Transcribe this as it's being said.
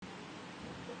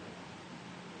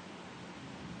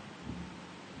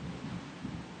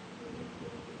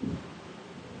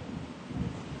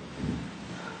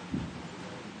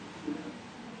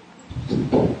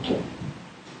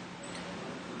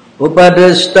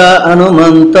Upadrishta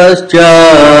anumantascha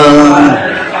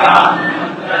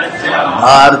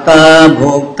Bharta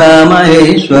bhokta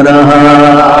maheshwaraha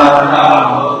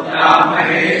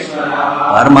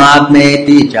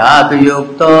Paramatmeti chapi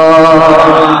yukta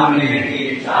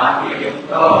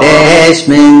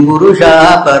Dehesmin purusha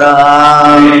para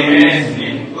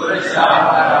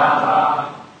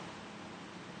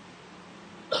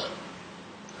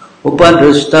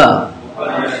Upadrishta,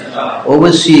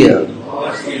 overseer,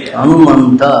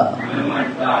 Anumanta,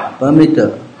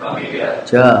 permitter,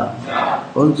 Cha,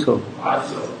 also,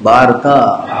 Bharta,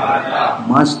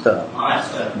 master,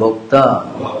 Bhokta,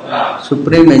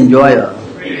 supreme enjoyer,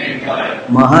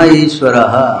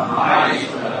 Mahaishwaraha,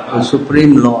 the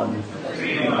supreme lord,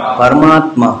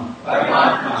 Paramatma,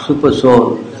 super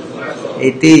soul,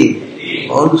 Iti,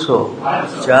 also,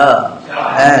 Cha,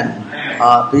 and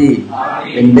Api,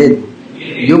 indeed,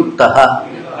 Yuktaha,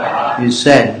 you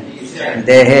said,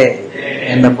 Dehe,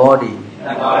 in the body,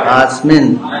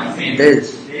 Asmin,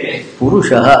 this,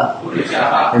 Purushaha,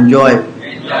 enjoy,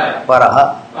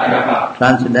 Paraha,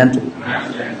 transcendental.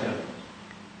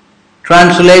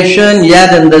 Translation,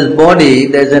 yet in this body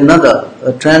there is another,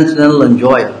 a transcendental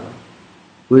enjoyer,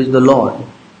 who is the Lord,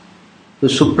 the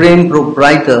supreme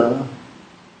proprietor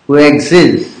who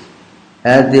exists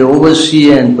as the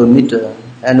overseer and permitter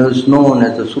and who is known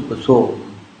as the super soul.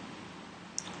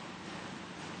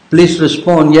 Please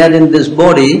respond, yet in this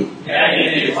body,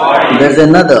 there is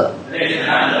another,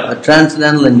 a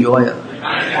transcendental enjoyer,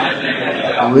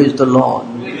 who is the Lord,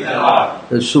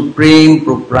 the supreme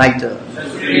proprietor,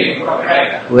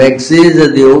 who exists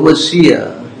as the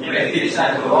overseer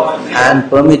and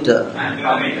permitter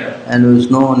and who is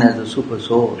known as the super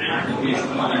soul.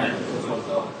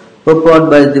 Purport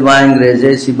by His Divine Grace,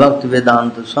 A.C.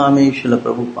 Bhaktivedanta Swami Srila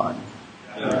Prabhupada.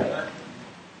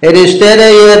 It is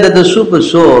stated here that the super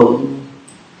soul,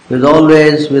 who is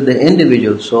always with the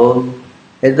individual soul,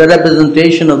 is the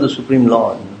representation of the Supreme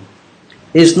Lord.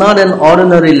 He is not an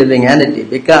ordinary living entity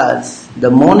because the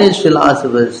monist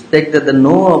philosophers take the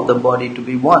knower of the body to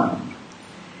be one.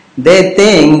 They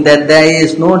think that there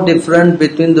is no difference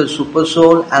between the super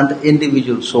soul and the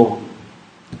individual soul.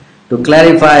 To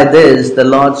clarify this, the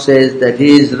Lord says that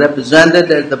He is represented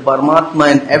as the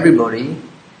Paramatma in everybody.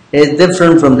 He is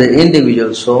different from the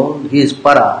individual soul. He is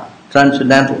para,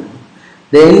 transcendental.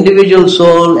 The individual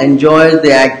soul enjoys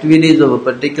the activities of a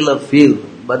particular field,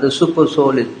 but the super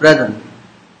soul is present,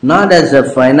 not as a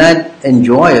finite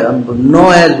enjoyer,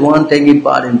 nor as one taking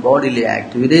part in bodily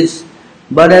activities,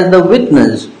 but as the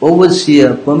witness,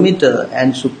 overseer, permitter,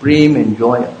 and supreme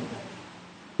enjoyer.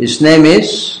 His name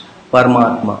is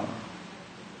Paramatma.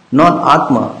 Not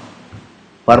Atma,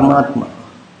 Paramatma.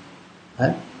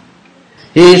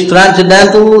 He is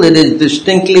transcendental. It is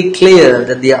distinctly clear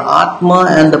that the Atma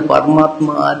and the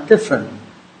Paramatma are different.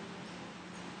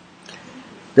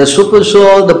 The super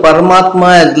soul, the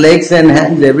Paramatma, has legs and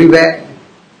hands everywhere,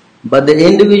 but the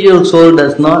individual soul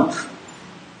does not.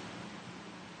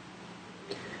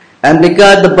 And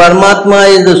because the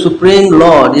Paramatma is the Supreme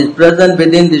Lord, is present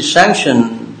within the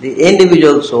sanction, the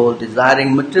individual soul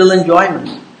desiring material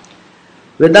enjoyment.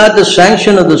 Without the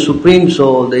sanction of the Supreme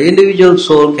Soul, the individual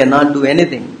soul cannot do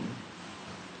anything.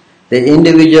 The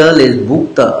individual is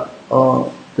bhukta,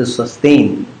 or the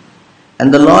sustained,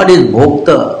 and the Lord is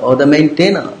bhokta, or the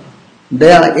maintainer.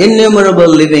 They are innumerable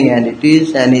living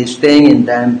entities and He is staying in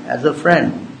them as a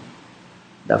friend.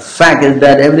 The fact is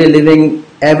that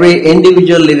every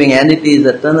individual living entity is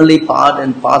eternally part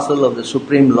and parcel of the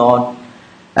Supreme Lord,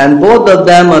 and both of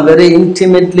them are very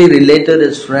intimately related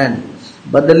as friends.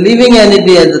 But the living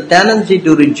entity has a tendency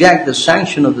to reject the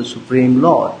sanction of the Supreme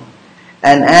Lord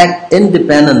and act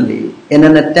independently in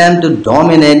an attempt to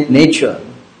dominate nature.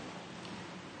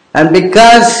 And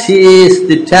because he is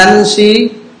the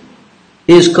tendency,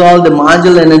 he is called the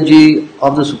marginal energy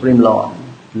of the Supreme Lord.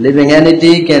 Living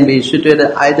entity can be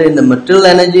situated either in the material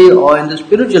energy or in the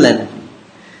spiritual energy.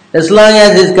 As long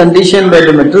as he is conditioned by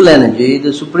the material energy,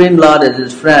 the Supreme Lord as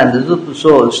his friend, the Super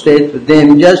Soul, stays with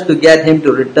him just to get him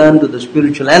to return to the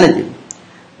spiritual energy.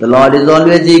 The Lord is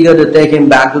always eager to take him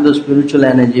back to the spiritual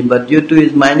energy, but due to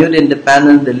his minute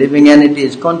independence, the living entity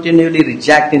is continually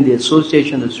rejecting the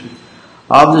association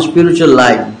of the spiritual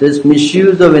life. This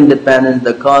misuse of independence,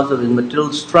 the cause of his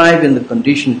material strife in the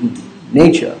conditioned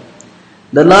nature.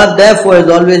 The Lord therefore is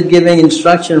always giving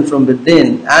instruction from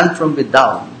within and from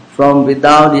without. From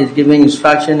without, He is giving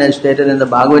instruction as stated in the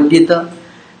Bhagavad Gita,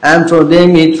 and from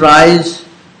within He tries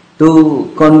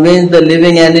to convince the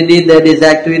living entity that his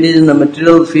activities in the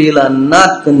material field are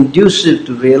not conducive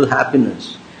to real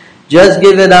happiness. Just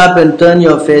give it up and turn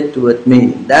your faith toward me,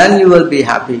 then you will be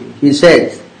happy. He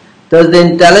says, Thus the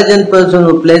intelligent person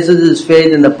who places his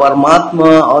faith in the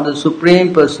Paramatma or the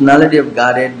Supreme Personality of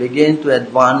Godhead begins to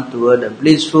advance toward a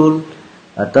blissful,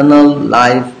 eternal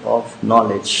life of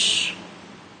knowledge.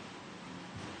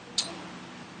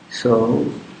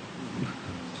 So,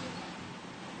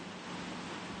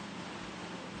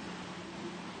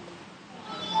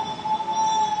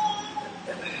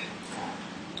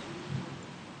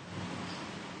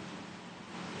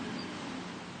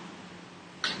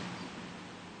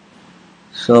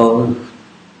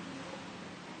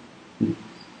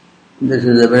 this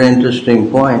is a very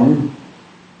interesting point.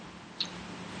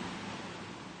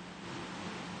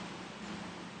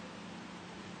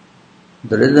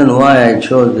 The reason why I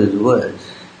chose these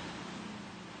words,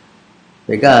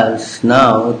 because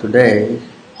now, today,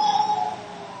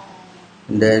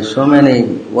 there are so many,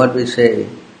 what we say,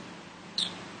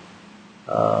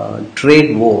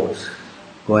 trade wars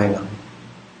going on.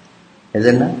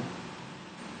 Isn't it?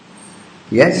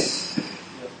 Yes?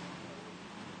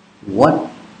 What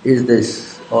is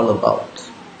this all about?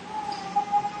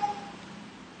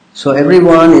 So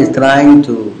everyone is trying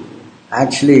to,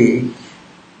 actually,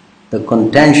 the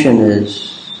contention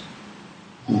is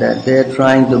that they are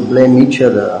trying to blame each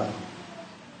other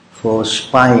for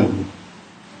spying.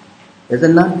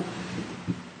 Isn't that?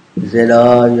 They said,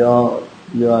 oh,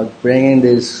 you are bringing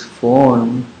this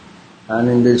phone, and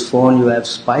in this phone you have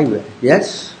spyware.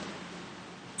 Yes?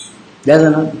 Yes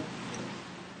or not?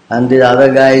 And the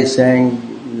other guy is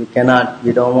saying, you cannot,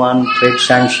 we don't want trade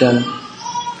sanction.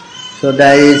 So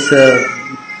there is a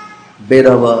bit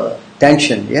of a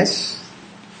tension, yes?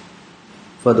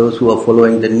 For those who are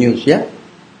following the news, yeah?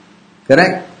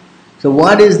 Correct? So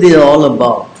what is this all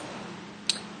about?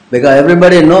 Because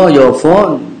everybody know your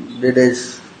phone, it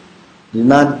is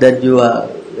not that you are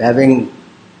having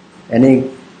any,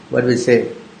 what we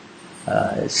say,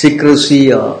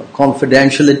 secrecy or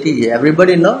confidentiality.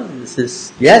 Everybody knows this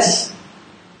is, yes?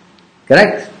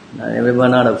 Correct?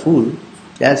 Everyone not a fool,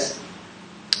 yes?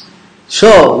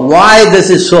 So, why this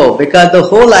is so? Because the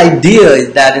whole idea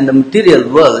is that in the material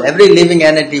world, every living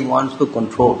entity wants to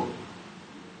control.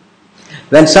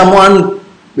 When someone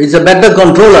is a better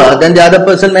controller, then the other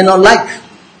person may not like.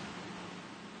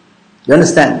 You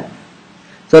understand?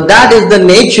 So that is the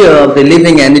nature of the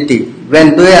living entity.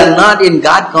 When they are not in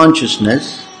God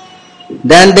consciousness,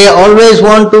 then they always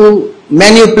want to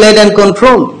manipulate and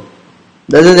control.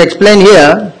 This is explained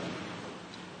here.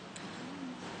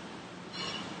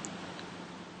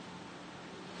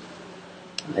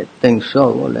 I think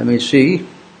so. Let me see.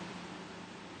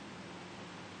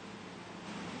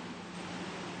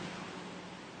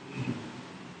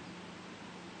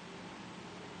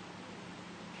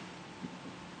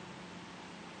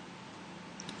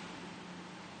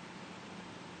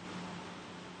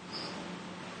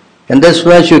 In this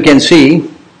verse you can see,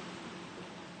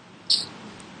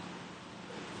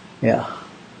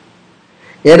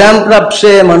 idam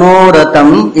prapse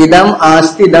manoratam idam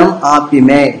astidam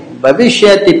apime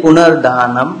bhavishyati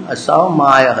punardanam asau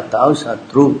maya hatau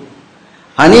satru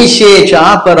anishe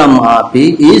chaparam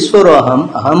api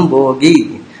iswaroham aham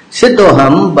bogi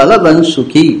siddhoham balavan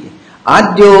sukhi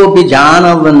adyo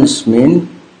bijanavansmin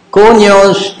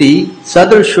konyosti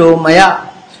sadrsho maya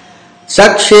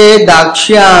sakshe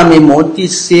dakshyami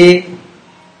motisye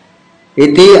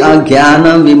iti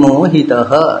ajnana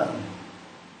vimohitaha.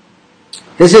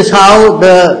 This is how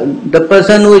the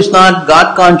person who is not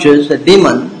God conscious, a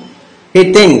demon,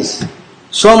 he thinks,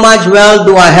 so much wealth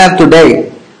do I have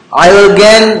today, I will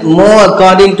gain more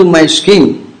according to my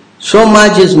scheme, so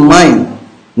much is mine,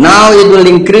 now it will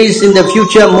increase in the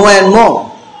future more and more.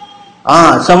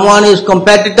 Someone is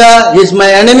competitor, he is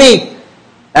my enemy,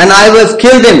 and I will have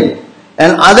killed him.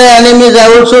 And other enemies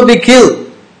I also be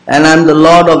killed. And I am the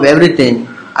Lord of everything.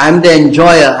 I am the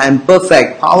enjoyer. I am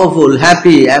perfect, powerful,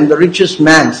 happy. I am the richest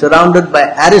man, surrounded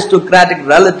by aristocratic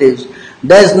relatives.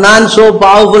 There is none so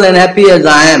powerful and happy as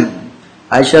I am.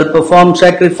 I shall perform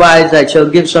sacrifice, I shall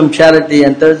give some charity,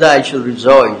 and thus I shall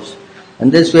rejoice.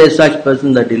 And this way such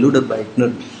persons are deluded by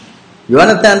ignorance. You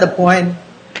understand the point?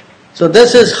 So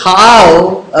this is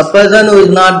how a person who is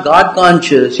not God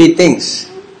conscious, he thinks.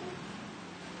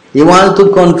 He wants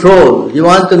to control, he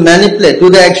wants to manipulate to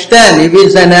the extent if he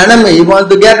is an enemy, he wants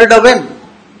to get rid of him.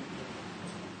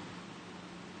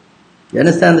 You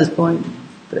understand this point?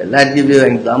 Let's give you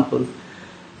an example.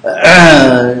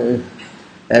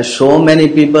 As so many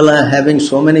people are having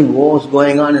so many wars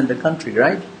going on in the country,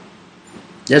 right?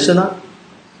 Yes or not?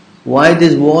 Why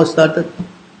this war started?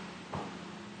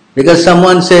 Because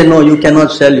someone say, no, you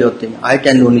cannot sell your thing, I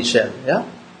can only sell. Yeah?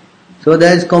 So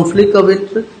there is conflict of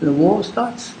interest, the war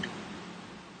starts.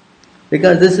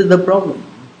 Because this is the problem.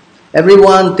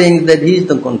 Everyone thinks that he is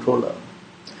the controller.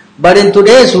 But in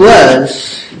today's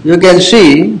verse, you can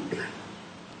see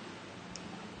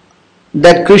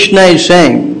that Krishna is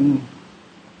saying,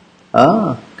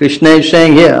 Krishna is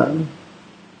saying here,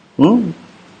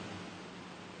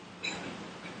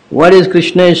 what is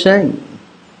Krishna is saying?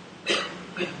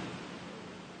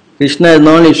 Krishna is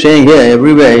not only saying here,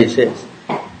 everywhere he says,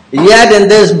 yet in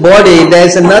this body there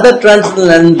is another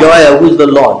transcendental enjoyer who is the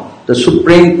Lord, the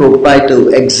Supreme Proprietor who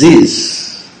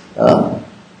exists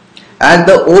as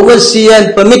the overseer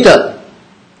and permitter.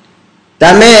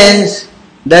 That means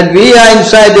that we are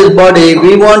inside this body,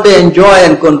 we want to enjoy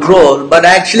and control, but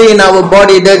actually in our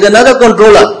body there is another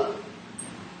controller.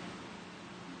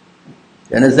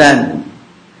 You understand?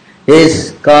 He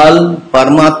is called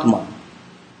Paramatma.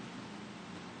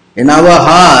 In our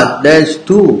heart there is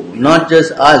two, not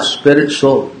just us, spirit,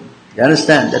 soul. You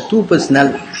understand? There are two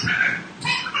personalities.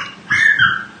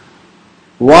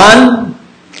 One,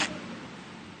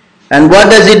 and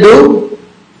what does he do?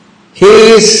 He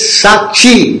is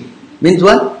Sakshi. Means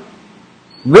what?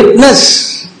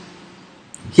 Witness.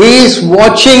 He is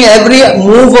watching every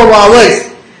move of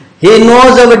ours. He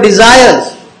knows our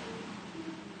desires.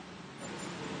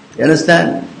 You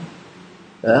understand?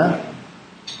 Not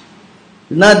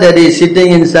that he is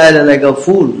sitting inside like a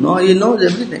fool. No, he knows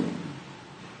everything.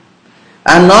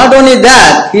 And not only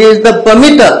that, he is the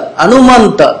permitter,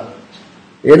 Anumanta.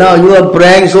 You know, you are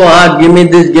praying so hard, give me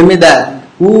this, give me that.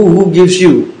 Who gives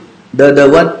you the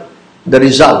what? The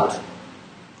result.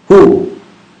 Who?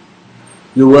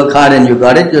 You work hard and you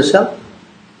got it yourself.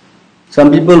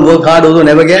 Some people work hard also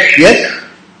never get. Yes?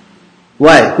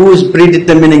 Why? Who is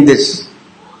predetermining this?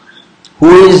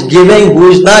 Who is giving? Who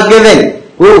is not giving?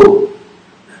 Who?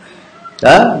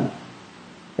 That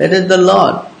is the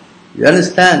Lord. You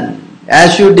understand?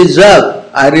 As you deserve,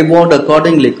 I reward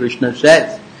accordingly, Krishna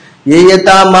says. Ye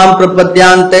yata mam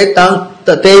prapadyante tam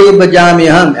tatev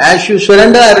bhajamiham. As you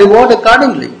surrender, I reward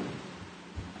accordingly.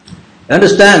 You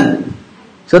understand?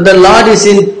 So the Lord is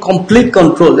in complete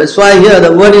control. That's why here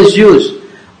the word is used.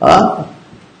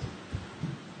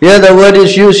 Here the word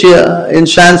is used here in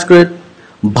Sanskrit.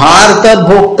 Bharata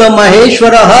Bhokta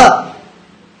Maheshwaraha.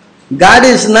 God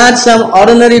is not some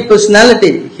ordinary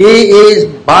personality. He is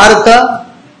Bharata.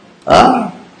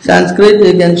 Sanskrit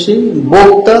you can see.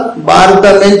 Bhokta.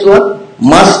 Bharata means what?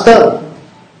 Master.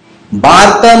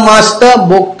 Bharata, Master.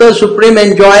 Bhokta, Supreme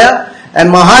Enjoyer. And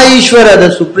Mahaishwara,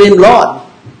 the Supreme Lord.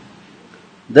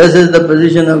 This is the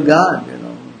position of God, you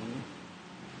know.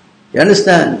 You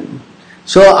understand?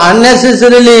 So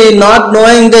unnecessarily not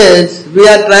knowing this, we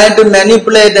are trying to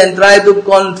manipulate and try to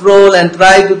control and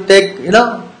try to take, you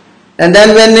know. And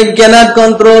then when we cannot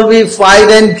control, we fight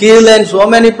and kill and so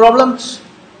many problems.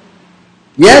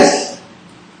 Yes?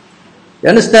 You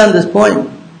understand this point?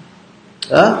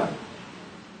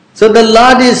 So the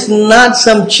Lord is not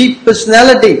some cheap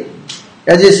personality.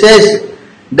 As he says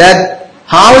that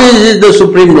how is he the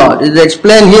Supreme Lord? It is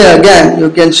explained here again,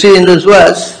 you can see in this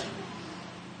verse,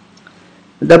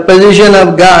 the position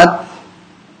of God,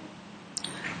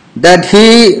 that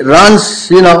he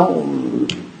runs, you know,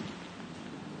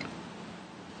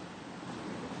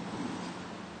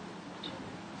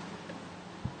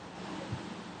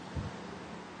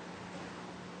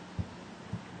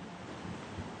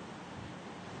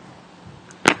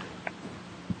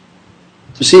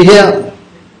 see here,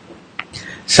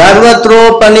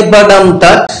 Sarvatro panipadam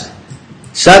tat,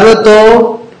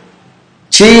 Sarvato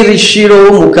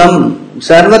chirishiro mukam,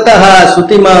 Sarvataha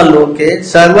sutima loke,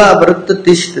 Sarva vratta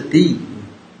tishtati.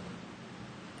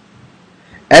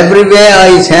 Everywhere are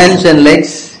his hands and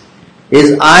legs,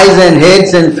 his eyes and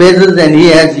heads and faces, and he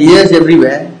has ears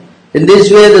everywhere. In this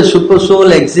way the super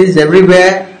soul exists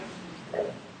everywhere,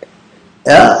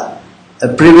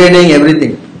 pervading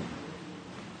everything.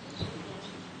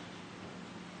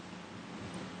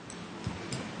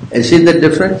 You see the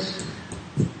difference?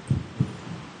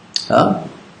 Can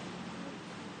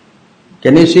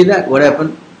you see that? What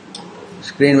happened?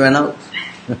 Screen went out.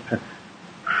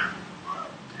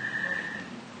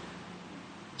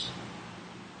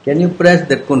 Can you press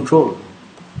that control?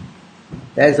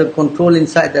 There is a control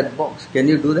inside that box. Can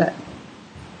you do that?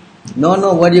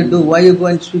 No, what do you do? Why you go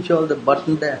and switch all the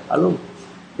button there? Hello?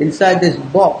 Inside this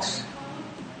box.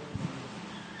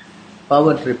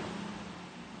 Power trip.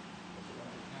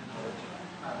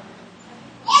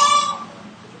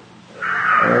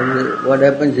 What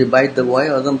happens? He bite the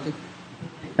wire or something?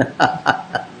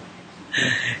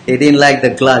 He didn't like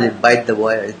the glass, he bite the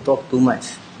wire, he talked too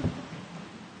much.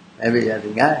 Maybe I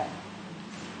think,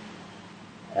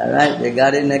 alright, they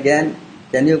got in again.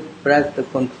 Can you press the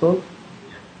control?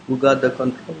 Who got the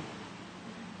control?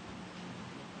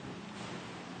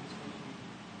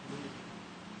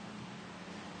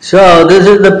 So this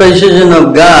is the position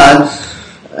of God.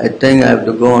 I think I have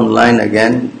to go online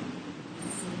again.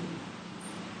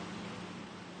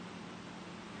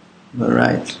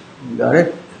 Alright, got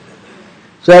it?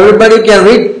 So everybody can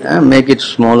read. Make it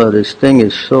smaller, this thing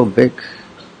is so big.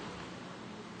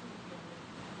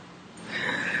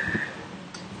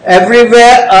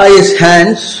 Everywhere are his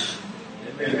hands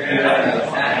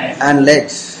and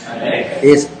legs,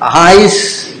 his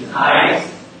eyes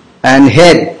and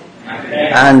head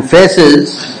and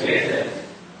faces,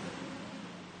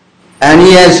 and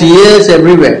he has ears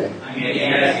everywhere.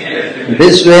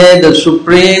 This way the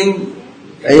Supreme,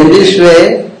 in this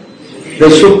way the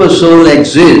Super Soul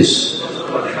exists,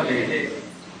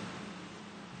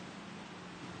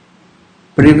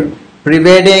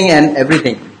 pervading and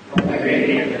everything.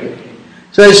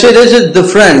 So I say this is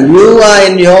different. You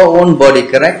are in your own body,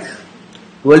 correct?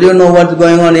 Will you know what's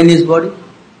going on in his body?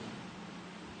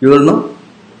 You will know?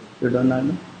 You do not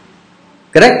know?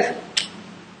 Correct?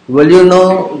 Will you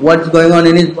know what's going on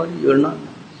in his body? You will not know.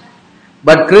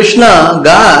 But Krishna,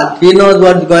 God, He knows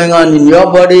what's going on in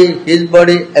your body, his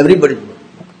body, everybody's body.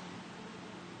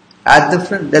 That's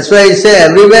different. That's why He says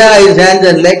everywhere are His hands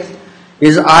and legs,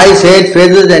 His eyes, head,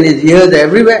 faces and His ears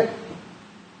everywhere.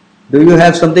 Do you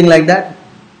have something like that?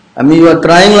 I mean, you are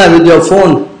trying with your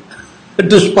phone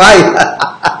to spy.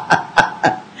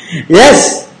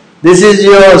 Yes, this is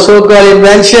your so-called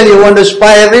invention, you want to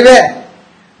spy everywhere.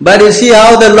 But you see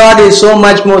how the Lord is so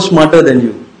much more smarter than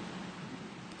you.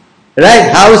 Right?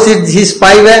 How is He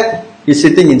spy where? He's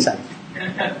sitting inside.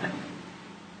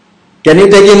 Can you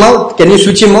take Him out? Can you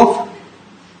switch Him off?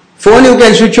 Phone you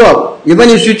can switch off. Even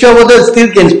you switch off, others still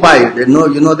can spy. They know,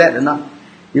 you know that, no?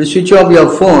 You switch off your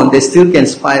phone, they still can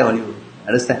spy on you.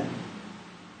 Understand?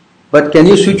 But can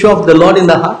you switch off the Lord in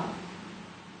the heart?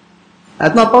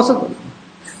 That's not possible.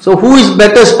 So who is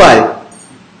better spy?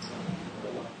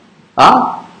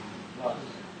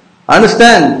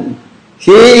 Understand?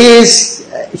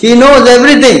 He knows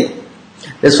everything.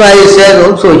 That's why He said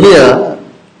also here,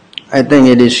 I think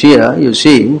it is here, you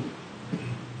see,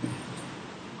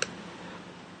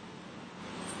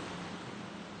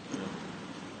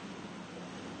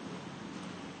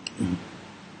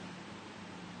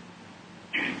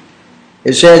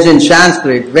 it says in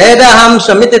Sanskrit, Vedaham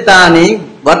samititani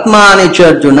vatmani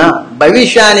charjuna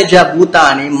bhavishyani cha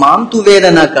bhutani mam tu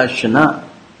vedana kashana.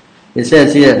 It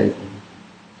says here,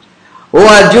 O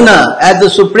Arjuna, as the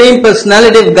Supreme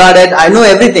Personality of Godhead, I know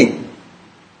everything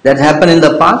that happened in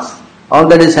the past, all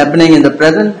that is happening in the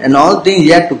present, and all things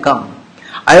yet to come.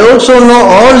 I also know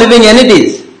all living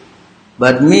entities,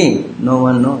 but me, no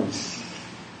one knows.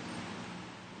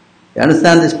 You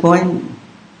understand this point?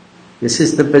 This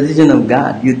is the position of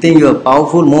God. You think you are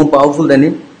powerful, more powerful than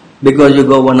Him, because you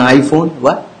got one iPhone?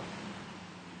 What?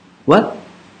 What?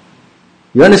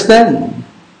 You understand?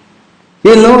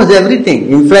 He knows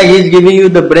everything. In fact, He is giving you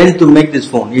the brain to make this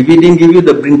phone. If He didn't give you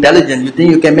the intelligence, you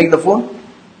think you can make the phone?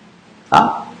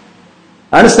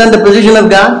 Understand the position of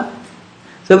God?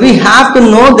 So we have to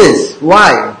know this.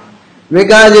 Why?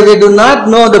 Because if we do not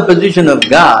know the position of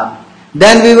God,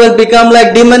 then we will become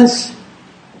like demons.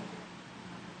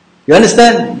 You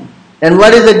understand? And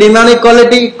what is the demonic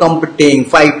quality? Competing,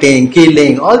 fighting,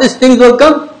 killing, all these things will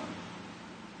come.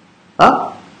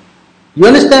 You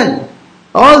understand?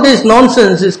 All this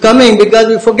nonsense is coming because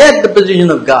we forget the position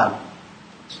of God.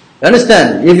 You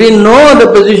understand? If we know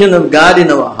the position of God in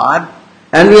our heart,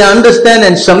 and we understand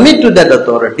and submit to that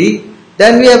authority,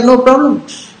 then we have no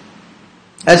problems.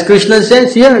 As Krishna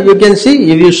says here, you can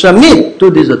see, if you submit to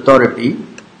this authority,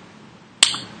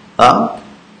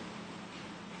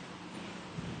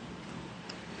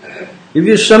 if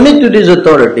you submit to this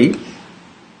authority,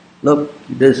 look,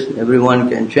 this everyone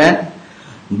can chant.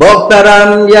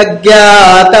 Bhoktaram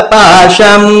yagya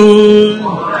tapasham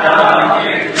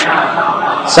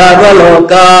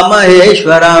sarvaloka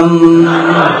maheshwaram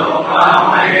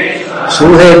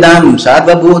suhedam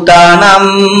sarvabhutanam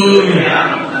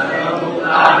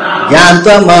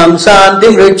jnantamam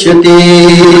santim richyati.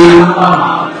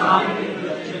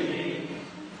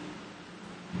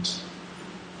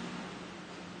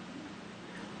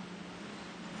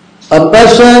 A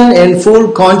person in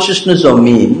full consciousness of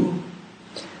me,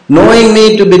 knowing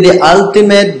me to be the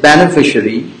ultimate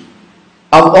beneficiary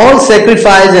of all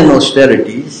sacrifice and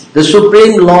austerities, the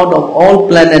Supreme Lord of all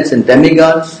planets and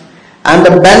demigods, and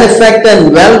the benefactor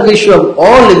and well-wisher of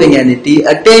all living entity,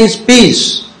 attains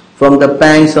peace from the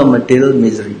pangs of material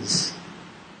miseries.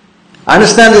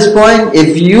 Understand this point?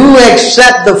 If you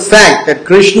accept the fact that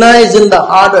Krishna is in the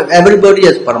heart of everybody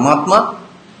as Paramatma,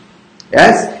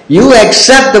 yes, you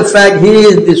accept the fact He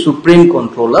is the Supreme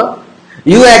Controller,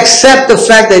 You accept the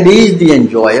fact that He is the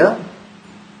enjoyer.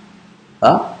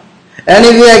 Huh? And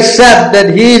if you accept that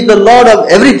He is the Lord of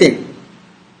everything,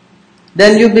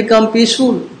 then you become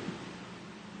peaceful.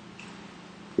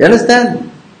 You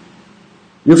understand?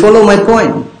 You follow my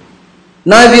point?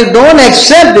 Now if you don't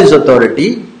accept this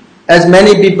authority, as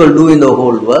many people do in the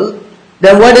whole world,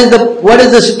 then what is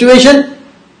the situation?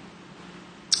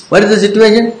 What is the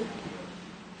situation?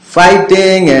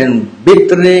 Fighting and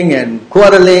bickering and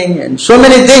quarreling and so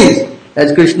many things,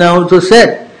 as Krishna also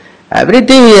said.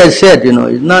 Everything He has said,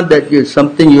 it's not that it's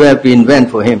something you have to invent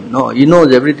for Him. No, He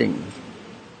knows everything.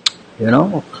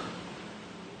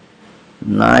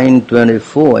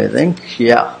 9:24, I think.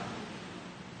 Yeah.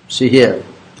 See here,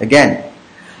 again.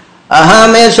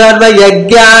 Ahame sarva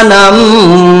yajnanam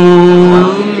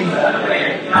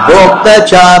bhokta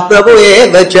cha prabhu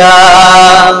eva cha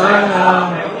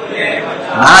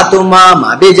natu mam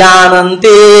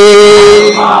abhijananti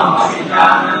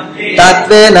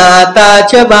tatvena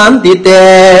tacha bandite.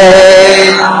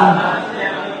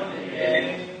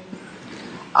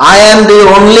 I am the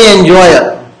only enjoyer.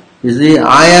 You see,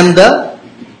 I am the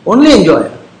only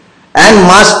enjoyer and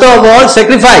master of all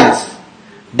sacrifice.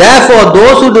 Therefore,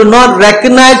 those who do not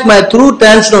recognize my true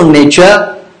transcendental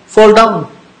nature fall down.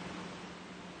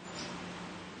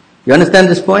 You understand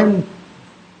this point?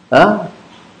 Huh?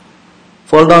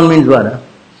 Fall down means what? Huh?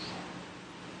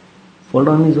 Fall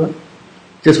down means what?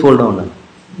 Just fall down.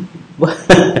 Huh?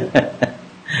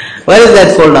 What is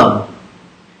that fall down?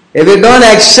 If you don't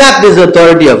accept this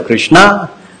authority of Krishna,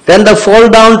 then the fall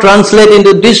down translates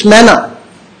into this manner.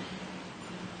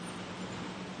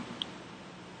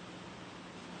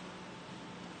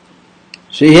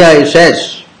 See here it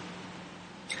says,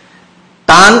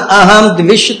 Tan aham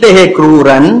dvishtehe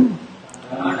kruran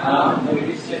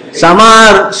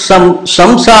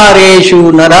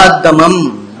samsareshu naradamam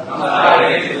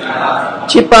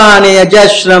chipane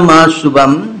ajashrama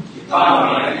subham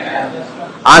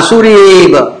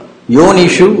asureva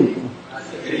yonishu.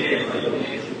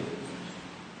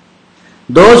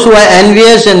 Those who are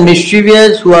envious and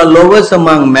mischievous, who are lowest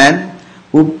among men,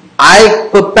 who I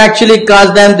perpetually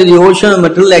cast them to the ocean of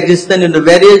material existence in the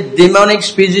various demonic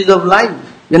species of life.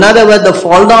 In other words, the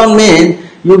fall down means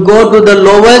you go to the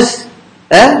lowest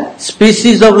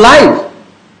species of life.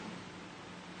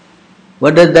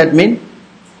 What does that mean?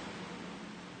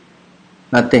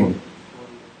 Nothing.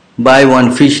 Buy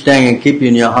one fish tank and keep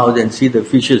in your house and see the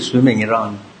fishes swimming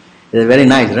around. It's very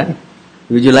nice, right?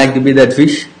 Would you like to be that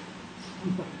fish?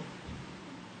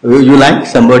 Would you like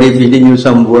somebody feeding you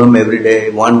some worm every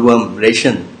day, one worm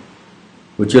ration?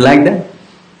 Would you like that?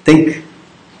 Think.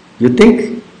 You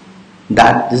think?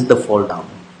 That is the fall down.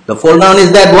 The fall down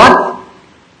is that what?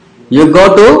 You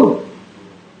go to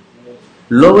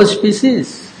lower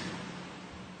species.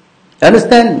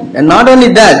 Understand? And not only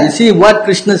that, you see what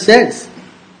Krishna says.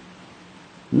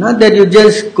 Not that you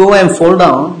just go and fall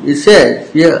down. He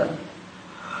says here,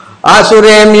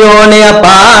 Asurem yone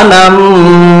apanam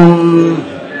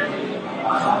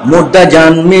Mutta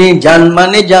janmi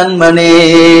janmane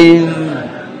janmane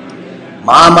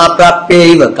Mama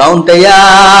prapyeva kauntaya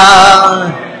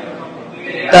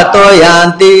Tato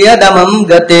yanti adamam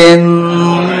gatim.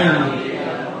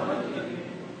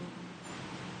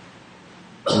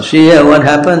 You see here what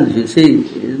happens? You see,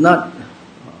 it's not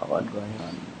what's going on.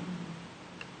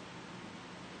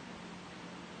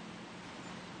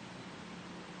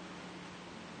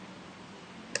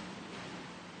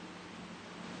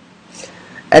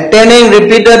 Attaining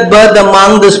repeated birth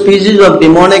among the species of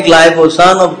demonic life, O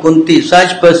son of Kunti,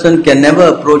 such person can never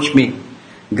approach me.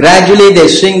 Gradually they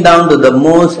sink down to the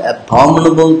most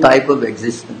abominable type of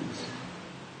existence.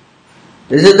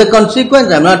 This is the consequence.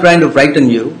 I am not trying to frighten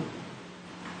you.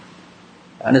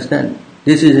 Understand?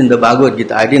 This is in the Bhagavad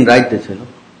Gita. I didn't write this,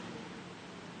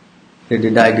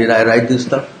 Did I write this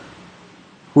stuff?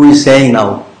 Who is saying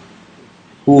now?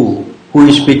 Who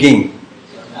is speaking?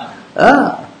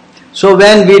 So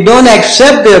when we don't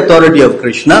accept the authority of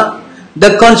Krishna,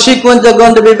 the consequences are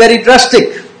going to be very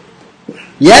drastic.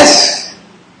 Yes?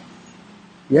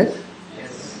 Yes?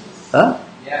 Yes. Huh?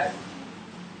 Yes.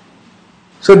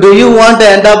 So do you want to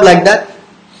end up like that?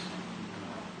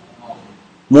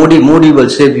 Modi will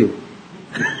save you.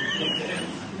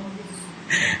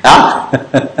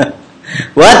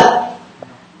 What?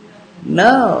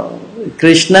 No.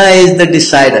 Krishna is the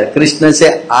decider. Krishna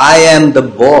says, I am the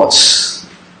boss.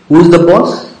 Who is the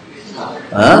boss?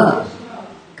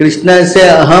 Krishna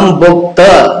says, Aham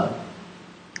Bhokta.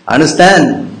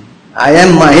 Understand? I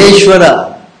am Maheshwara.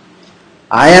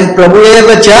 I am Prabhu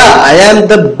Eva Cha. I am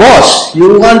the boss.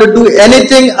 You want to do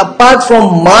anything apart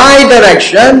from my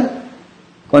direction,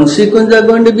 consequences are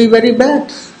going to be very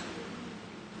bad.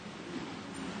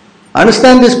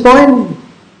 Understand this point?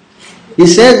 He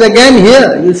says again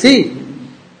here, you see,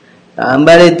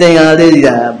 somebody think all this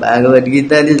Bhagavad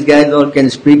Gita, these guys all can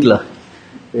speak,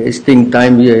 wasting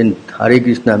time here in Hare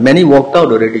Krishna. Many walked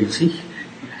out already, you see.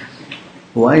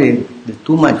 Why? It's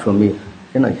too much for me.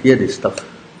 Cannot hear this stuff.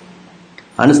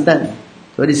 Understand?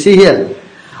 What you see here?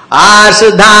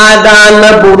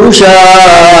 Asadhadana Purusha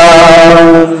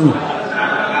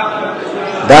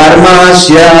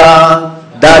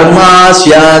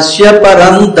Dharmasya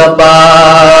Parantapa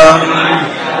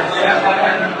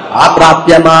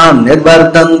Aprapyamam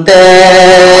Nirvartante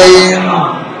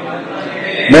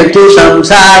Mritu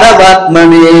Samsara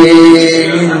Vatmani.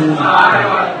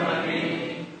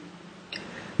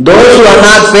 Those who are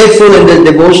not faithful in this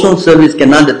devotional service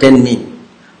cannot attain me,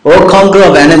 O conqueror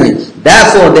of enemies.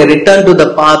 Therefore, they return to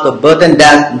the path of birth and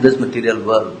death in this material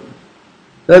world.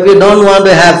 So if you don't want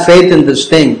to have faith in this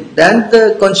thing, then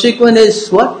the consequence is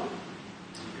what?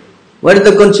 What is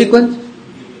the consequence?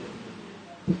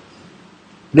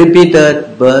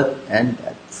 Repeated birth and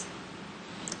death.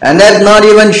 And that's not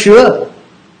even sure.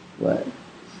 Well,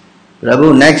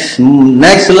 Prabhu, next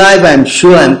life I am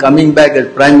sure I am coming back as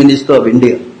Prime Minister of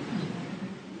India.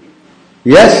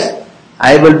 Yes,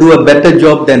 I will do a better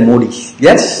job than Modi.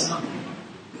 Yes?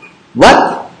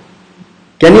 What?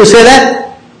 Can you say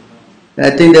that? I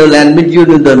think they will admit you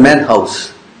to the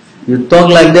madhouse. You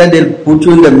talk like that, they will put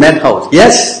you in the madhouse.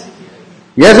 Yes?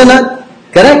 Yes or not?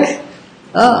 Correct?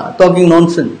 Talking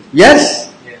nonsense. Yes?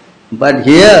 But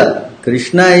here,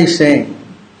 Krishna is saying,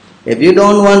 if you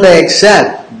don't want to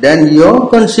accept, then your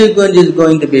consequence is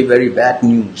going to be very bad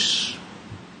news.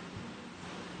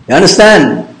 You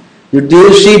understand? Do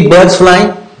you see birds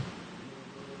flying?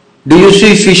 Do you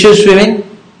see fishes swimming?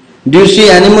 Do you see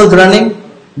animals running?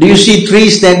 Do you see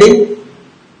trees standing?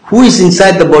 Who is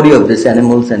inside the body of these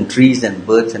animals and trees and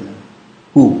birds and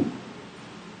who?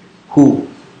 Who?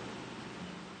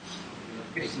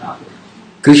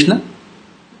 Krishna?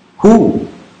 Who?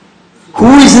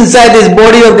 Who is inside this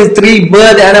body of the tree,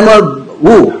 bird, animal?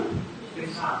 Who?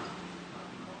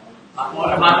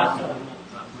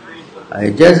 I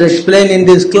just explained in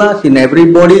this class, in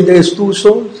every body there is two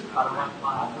souls.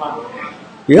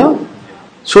 Yeah?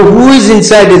 So who is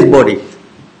inside this body?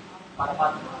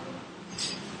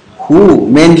 Who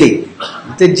mainly?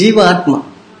 The Jiva Atma.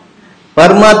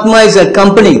 Paramatma is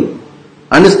accompanying.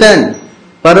 Understand?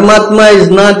 Paramatma is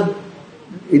not,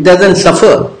 it doesn't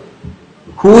suffer.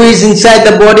 Who is inside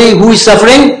the body? Who is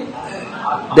suffering?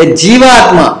 The Jiva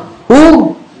Atma.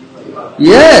 Who?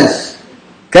 Yes.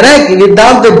 Correct.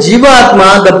 Without the Jiva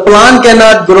Atma, the plant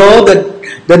cannot grow,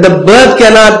 the bird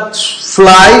cannot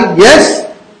fly. Yes?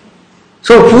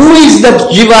 So who is the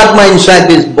Jiva Atma inside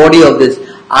this body of this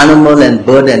animal and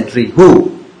bird and tree?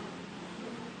 Who?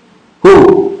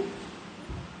 Who?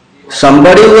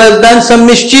 Somebody who has done some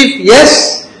mischief?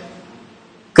 Yes?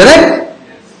 Correct?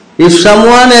 If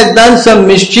someone has done some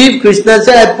mischief, Krishna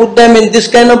said, I put them in this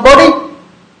kind of body.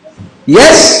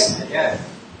 Yes?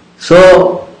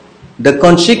 So, the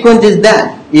consequence is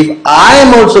that if I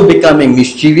am also becoming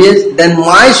mischievous, then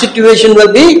my situation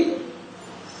will be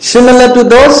similar to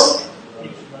those.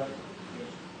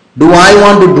 Do I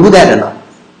want to do that or not?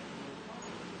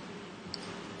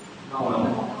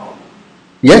 No.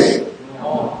 Yes?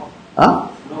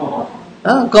 No.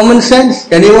 Common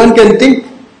sense. Anyone can think.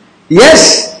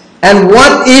 Yes. And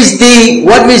what is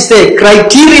what we say,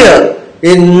 criteria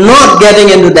in not getting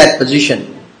into that position?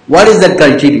 What is that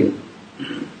criteria?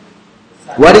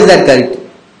 What is that criteria?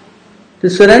 To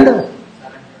surrender.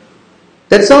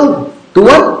 That's all. To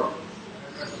what?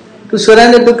 To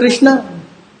surrender to Krishna.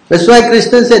 That's why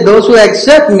Krishna said, those who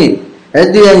accept me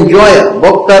as the enjoyer,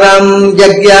 Bhoktaram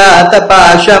Jagya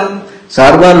Tapasham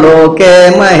Sarva Loke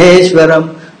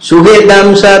Maheshwaram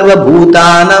Suhedam Sarva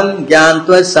Bhutanam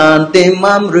Gyantva Santim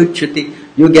Amruchati.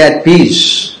 You get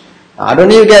peace. Not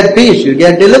only you get peace, you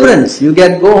get deliverance. You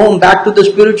go home back to the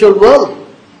spiritual world.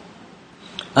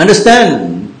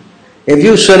 Understand? If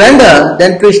you surrender,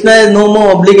 then Krishna is no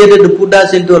more obligated to put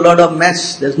us into a lot of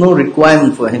mess. There's no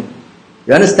requirement for him.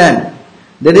 You understand?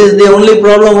 That is the only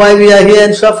problem why we are here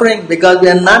and suffering, because we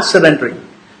are not surrendering.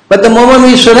 But the moment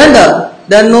we surrender,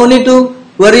 then no need to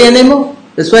worry anymore.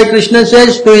 That's why Krishna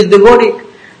says to his devotee,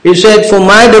 he said, for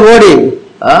my devotee,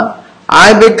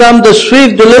 I become the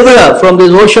swift deliverer from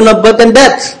this ocean of birth and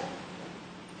death.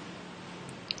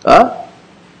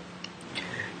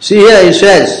 See here he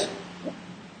says,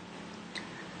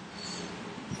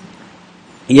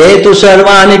 Ye tu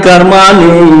sarvani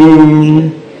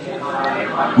karmani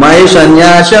Mai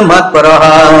sanyasya mat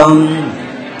paraham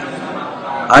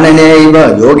ananeva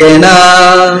yogena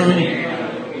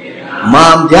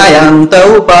mam dhyayanta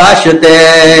upashate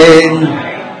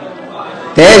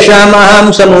tesham aham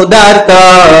samudarta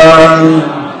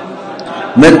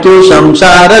mrityu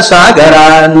samsara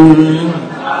sagaran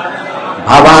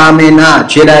bhavamina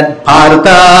chirat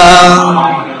bharata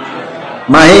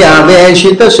maya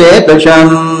veshita sepasham.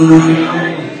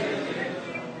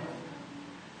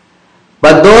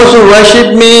 But those who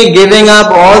worship me, giving up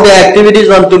all their activities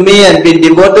unto me and be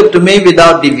devoted to me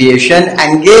without deviation,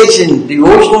 engage in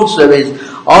devotional service,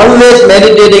 always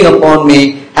meditating upon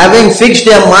me, having fixed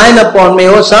their mind upon me,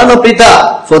 O son of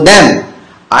Pita, for them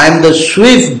I am the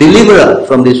swift deliverer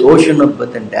from this ocean of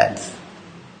birth and death.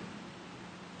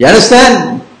 You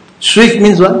understand? Swift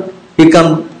means what? He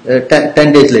comes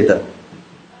 10 days later.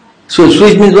 So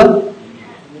swift means what?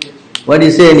 What do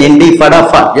you say in Hindi?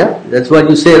 Fadafat, yeah? That's what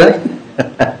you say, right?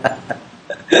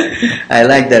 I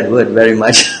like that word very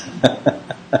much.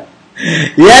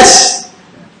 Yes,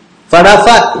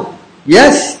 Fadafat.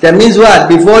 Yes, that means what?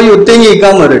 Before you think, he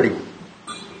come already.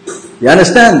 You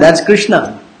understand? That's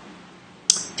Krishna.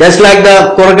 Just like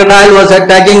the crocodile was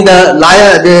attacking the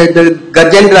lion, the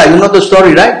Gajendra. You know the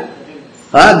story, right?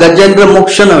 Gajendra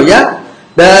Mokshana, yeah?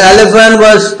 The elephant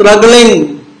was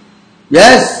struggling.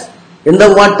 Yes, in the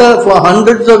water for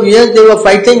hundreds of years they were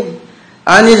fighting.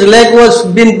 And his leg was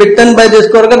been bitten by this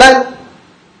crocodile.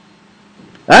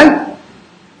 Right?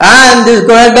 And this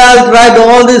crocodile tried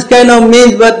all this kind of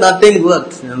means, but nothing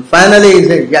worked. And finally he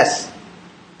said, yes,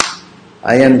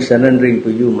 I am surrendering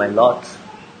to you, my Lord.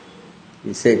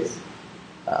 He says,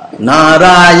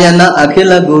 Narayana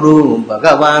Akhila Guru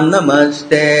Bhagavan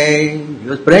Namaste. He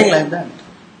was praying like that,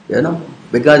 you know,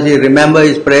 because he remembered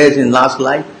his prayers in last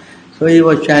life. So he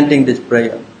was chanting this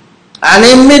prayer. And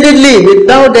immediately,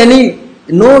 without any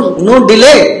no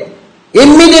delay,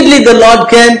 immediately the Lord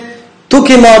came, took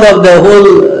him out of the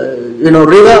whole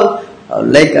river or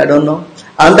lake, I don't know,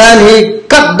 and then he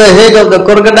cut the head of the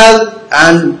crocodile,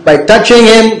 and by touching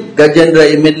him,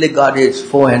 Gajendra immediately got his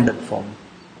four-handed form.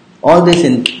 All this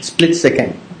in split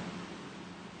second.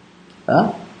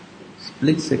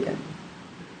 Split second.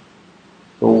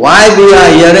 So why we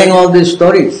are hearing all these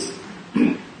stories?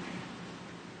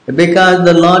 Because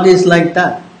the Lord is like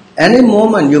that. Any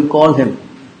moment you call him,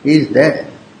 he is there.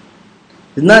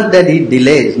 It's not that he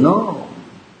delays, no.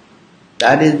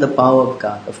 That is the power of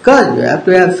God. Of course, you have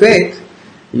to have faith.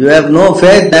 You have no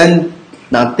faith, then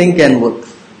nothing can work.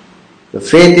 The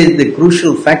faith is the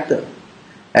crucial factor,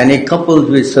 and it couples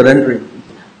with surrendering.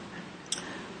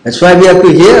 That's why we have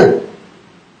to hear.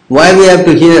 Why we have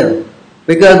to hear?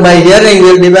 Because by hearing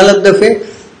we will develop the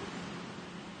faith.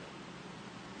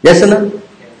 Yes or no?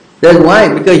 That's why,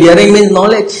 because hearing means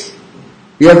knowledge.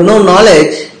 You have no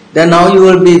knowledge, then how you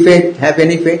will have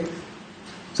any faith?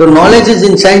 So knowledge is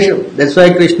essential. That's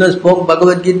why Krishna spoke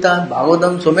Bhagavad Gita,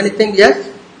 Bhagavatam, so many things, yes?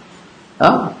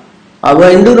 Our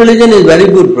Hindu religion is very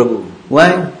good, Prabhu.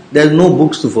 Why? There is no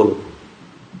books to follow.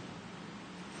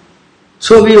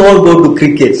 So we all go to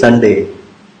cricket Sunday.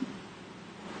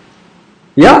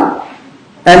 Yeah?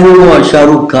 And we watch Shah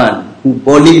Rukh Khan,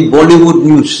 Bollywood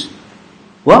news.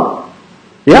 What?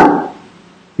 Yeah?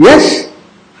 Yes?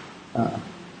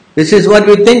 This is what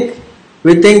we think.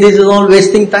 We think this is all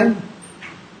wasting time.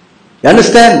 You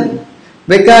understand?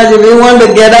 Because if we want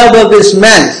to get out of this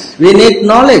mess, we need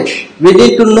knowledge. We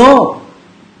need to know.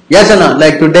 Yes or no?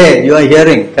 Like today, you are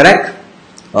hearing, correct?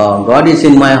 Oh, God is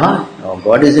in my heart. Oh,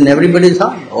 God is in everybody's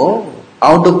heart. Oh,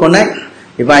 how to connect?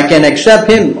 If I can accept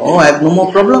Him, oh, I have no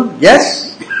more problem.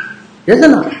 Yes? Yes or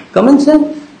no? Common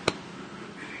sense.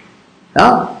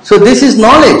 So this is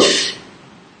knowledge.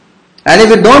 And if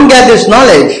you don't get this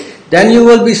knowledge, then you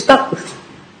will be stuck.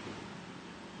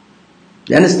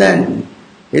 You understand?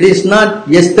 It is not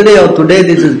yesterday or today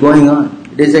this is going on.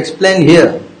 It is explained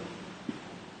here.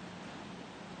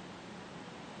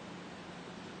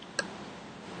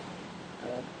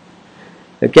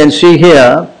 You can see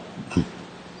here,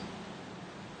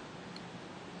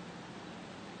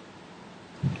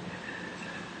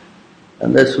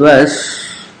 in this verse,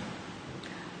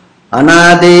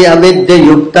 Anadi avidya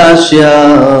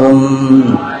yuktasyam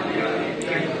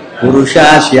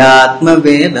Purushashyatma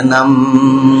vedanam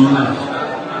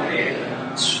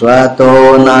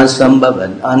Swato na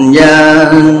sambhavan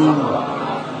anyan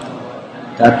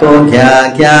Tato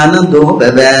jnana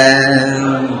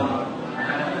dobhavan.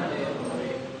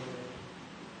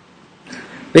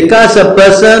 Because a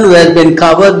person who has been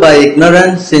covered by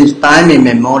ignorance since time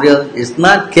immemorial is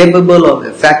not capable of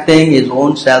effecting his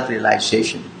own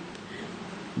self-realization.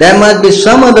 There must be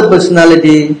some other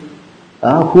personality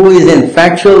who is in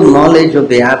factual knowledge of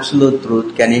the absolute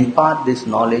truth can impart this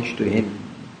knowledge to him.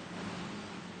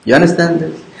 You understand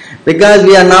this? Because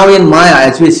we are now in Maya,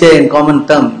 as we say in common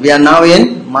term, we are now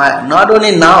in Maya. Not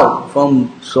only now,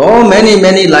 from so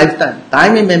many lifetimes,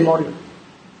 time immemorial.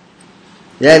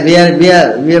 Yeah, we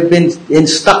have been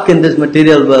stuck in this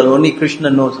material world. Only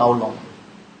Krishna knows how long.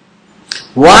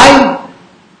 Why?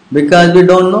 Because we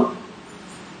don't know.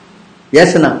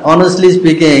 Yes or no? Honestly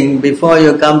speaking, before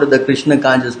you come to the Krishna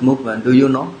conscious movement, do you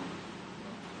know?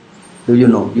 Do you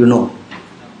know? You know?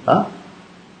 Huh?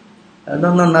 I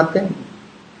don't know nothing.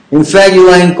 In fact, you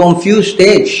are in confused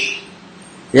stage.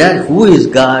 Yeah, who is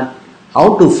God?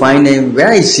 How to find Him?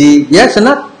 Where is He? Yes or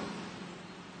not?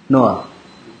 No.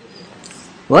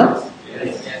 What?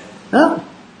 Yes. Huh?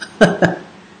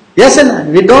 Yes or not?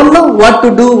 We don't know what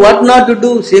to do, what not to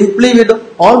do. Simply we don't.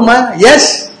 All Maya.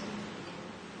 Yes.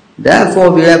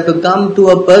 Therefore, we have to come to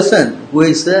a person who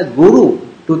is a guru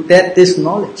to take this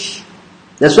knowledge.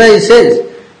 That's why he says,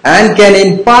 and can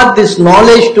impart this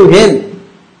knowledge to him.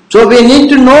 So we need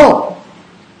to know.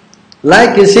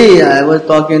 Like you see, I was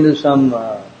talking to some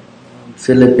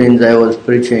Philippines, I was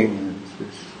preaching.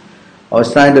 I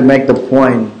was trying to make the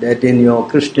point that in your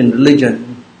Christian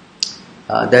religion,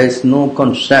 there is no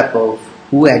concept of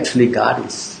who actually God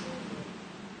is.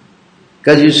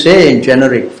 Because you say in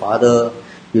generic, Father,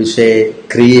 you say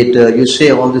Creator, you say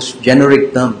all these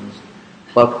generic terms.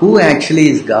 But who actually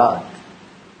is God?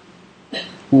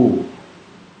 Who?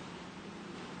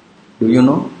 Do you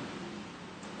know?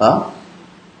 Huh?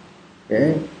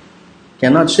 Okay.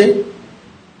 Cannot say?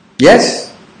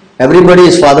 Yes. Everybody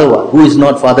is Father. Who is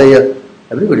not Father here?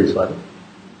 Everybody is Father.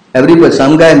 Everybody.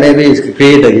 Some guy maybe is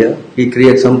creator here. He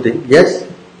creates something. Yes.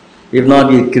 If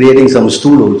not, he is creating some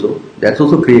stool also. That's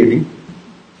also creating.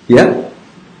 Yeah.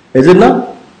 Is it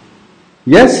not?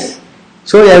 Yes.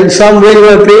 So in some way you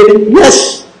are creating.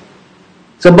 Yes.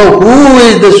 So but who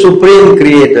is the supreme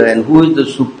creator and who is the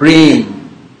supreme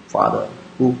Father?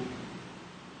 Who?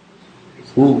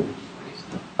 Who?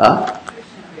 Huh?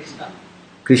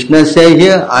 Krishna say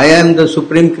here, I am the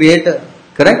supreme creator.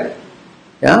 Correct?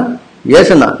 Yeah?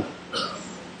 Yes or not?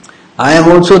 I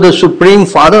am also the supreme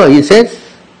Father, he says.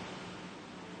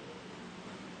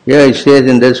 Here he says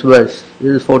in this verse.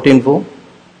 This is 14.4.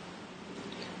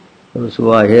 Those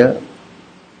who are here.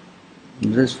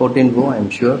 This is 14.4, I am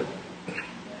sure.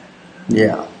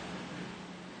 Yeah.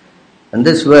 In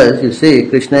this verse, you see,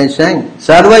 Krishna is saying,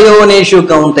 Sarvayoneshu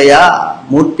kauntaya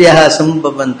murtyaha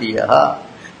sambhavantiyaha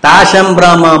tasham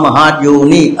brahma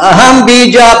mahadyoni aham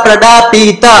bija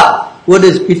pradapita. What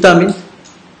does Pita mean?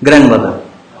 Grandmother.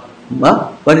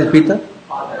 Huh? What is Pita?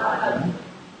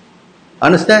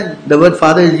 Understand? The word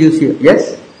father is used here.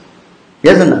 Yes?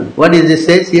 Yes or not? What is this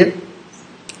says here?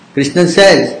 Krishna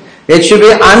says, it should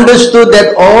be understood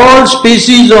that all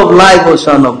species of life, O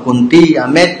son of Kunti, are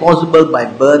made possible by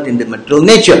birth in the material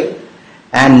nature.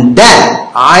 And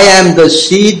that I am the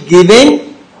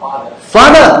seed-giving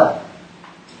Father.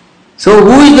 So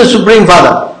who is the Supreme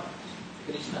Father?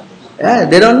 Krishna. Yeah,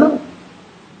 they don't know.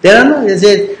 They don't know. They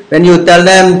say, when you tell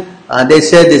them, they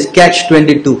say this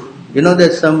catch-22. You know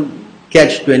there's some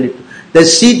catch-22. The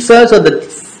seed first or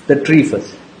the tree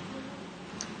first?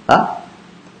 Huh?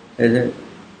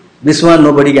 This one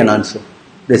nobody can answer.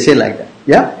 They say like that.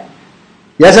 Yeah?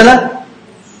 Yes or not?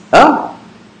 Huh?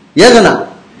 Yes or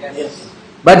not? Yes.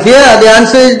 But here the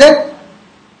answer is that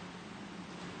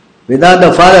without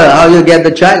the father, how you get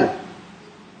the child?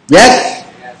 Yes?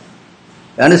 Yes.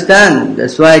 You understand?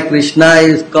 That's why Krishna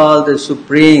is called the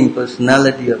Supreme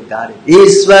Personality of Godhead.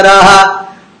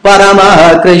 Isvaraha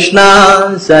Paramaha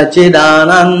Krishna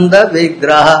Sachidananda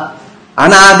Vigraha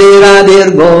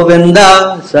Anadiradir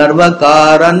Govinda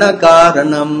Sarvakarana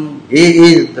Karanam.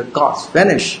 He is the cause.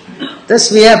 Finish.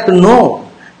 This we have to know.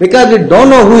 Because we don't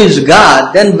know who is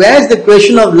God, then where is the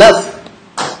question of love?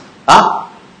 Huh?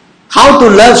 How to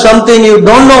love something you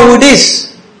don't know who it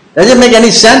is? Does it make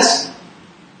any sense?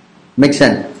 Makes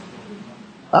sense.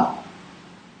 Huh?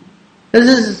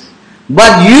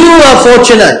 But you are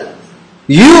fortunate.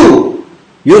 You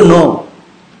know.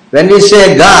 When we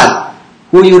say God,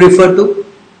 who you refer to?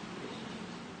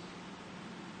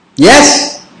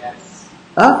 Yes? Yes.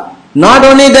 Huh? Not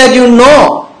only that you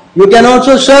know, you can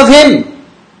also serve Him.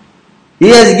 He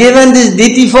has given this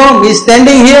deity form. He is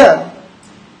standing here.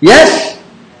 Yes?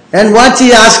 And what He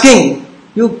is asking?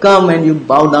 You come and you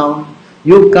bow down.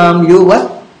 You come, you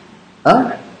what?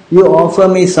 Huh? You offer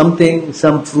me something,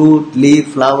 some fruit,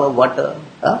 leaf, flower, water.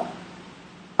 Huh?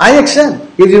 I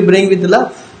accept if you bring with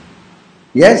love.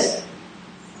 Yes?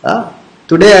 Huh?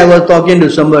 Today I was talking to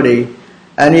somebody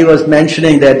and he was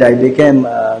mentioning that I became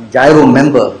a gyro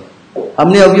member. How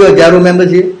many of you are gyro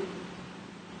members here?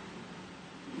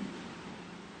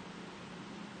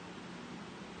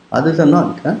 Others are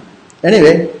not. Huh?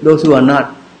 Anyway, those who are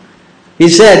not. He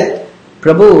said,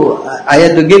 Prabhu, I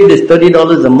had to give this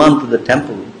 $30 a month to the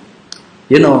temple.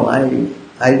 You know, I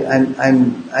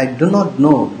do not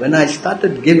know. When I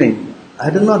started giving, I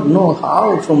do not know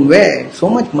how, from where, so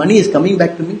much money is coming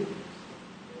back to me.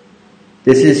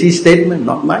 This is his statement,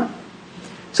 not mine.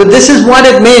 So this is what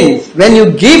it means. When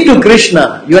you give to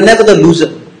Krishna, you are never the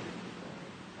loser.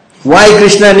 Why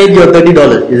Krishna need your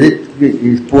 $30? Is it?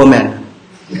 He's poor man.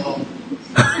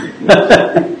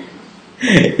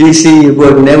 You see, you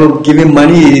would never give him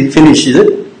money, he finishes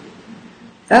it.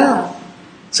 Yeah.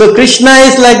 So Krishna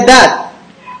is like that.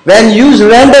 When you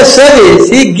render service,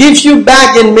 he gives you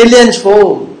back in millions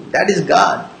fold. That is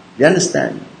God. You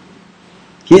understand?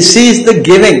 He sees the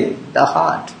giving, the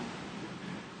heart.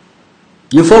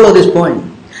 You follow this point.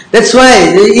 That's why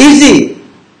it's easy.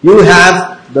 You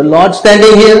have the Lord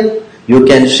standing here, you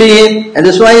can see him, and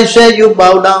that's why he said you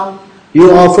bow down,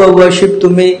 you offer worship to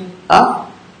me. Huh?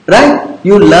 Right?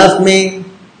 You love me.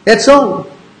 That's all.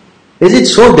 Is it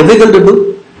so difficult to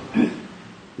do?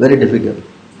 Very difficult.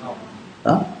 No.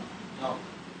 Huh? No.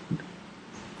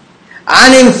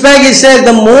 And in fact, he said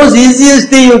the most easiest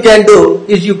thing you can do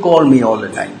is you call me all the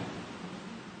time.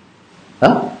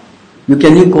 Huh?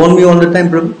 Can you call me all the time,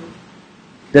 Prabhu?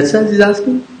 That's what he's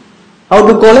asking. How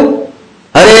to call him?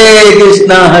 Hare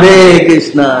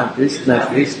Krishna, Krishna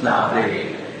Krishna,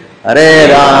 Hare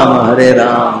Rama,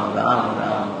 Rama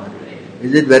Rama, Hare.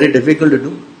 Is it very difficult to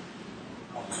do?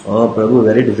 Oh, Prabhu,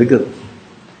 very difficult.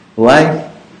 Why?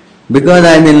 Because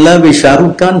I am in love with Shah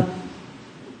Rukh Khan.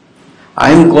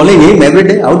 I am calling him every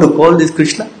day. How to call this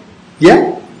Krishna?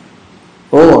 Yeah?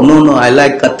 Oh, no, I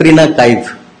like Katrina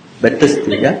Kaif. Better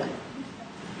still, yeah?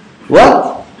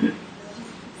 What?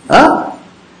 Huh?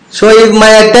 So if my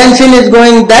attention is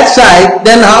going that side,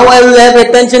 then how I will have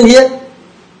attention here?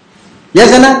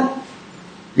 Yes or no?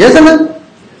 Yes or no?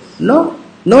 No?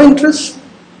 No interest?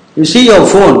 You see your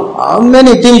phone. How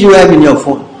many things you have in your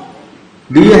phone?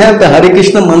 Do you have the Hare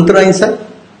Krishna mantra inside?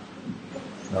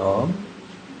 No.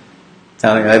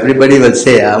 Now everybody will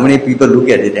say, how many people look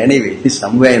at it anyway? It's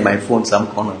somewhere in my phone, some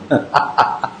corner.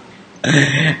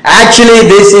 Actually,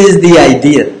 this is the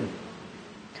idea.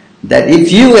 That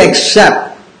if you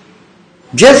accept,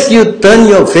 just you turn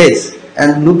your face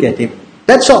and look at him.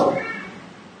 That's all.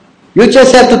 You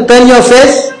just have to turn your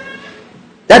face.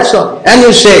 That's all. And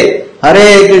you say,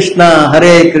 Hare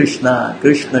Krishna,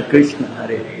 Krishna Krishna,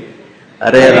 Hare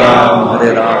Ram,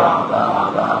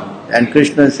 Ram Ram. And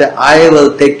Krishna says, I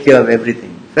will take care of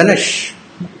everything. Finish.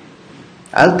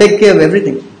 I'll take care of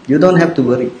everything. You don't have to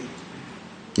worry.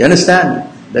 You understand?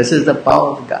 This is the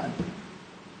power of God.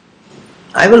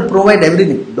 I will provide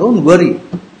everything. Don't worry.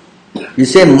 You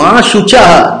say, Ma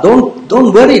Shuchaha.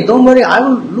 Don't worry. I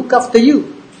will look after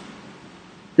you.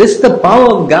 This is the power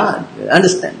of God.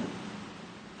 Understand?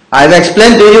 I have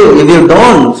explained to you, if you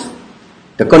don't,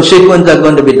 the consequences are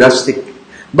going to be drastic.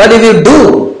 But if you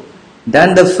do,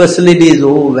 then the facility is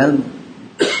overwhelming.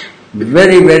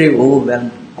 Very, very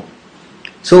overwhelming.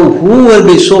 So who will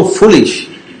be so foolish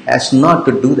as not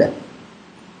to do that?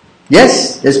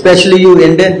 Yes, especially you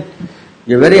Indian.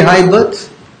 You're very high birth.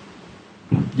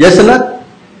 Yes or not?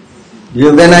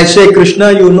 When I say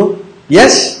Krishna, you know?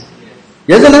 Yes?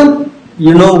 Yes or not?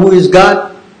 You know who is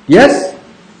God? Yes?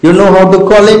 You know how to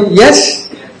call him? Yes?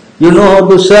 You know how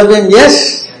to serve him?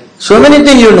 Yes? So many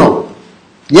things you know.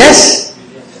 Yes?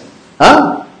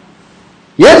 Huh?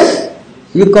 Yes?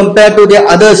 You compare to the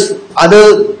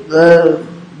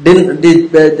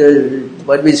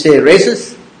what we say,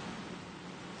 races?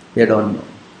 They don't know.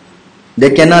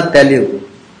 They cannot tell you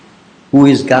who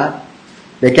is God.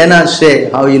 They cannot say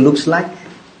how he looks like.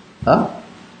 Huh?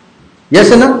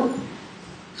 Yes or no?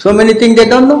 So many things they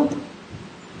don't know.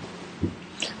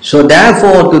 So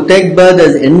therefore, to take birth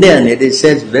as Indian, it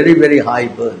says very, very high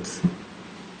birth.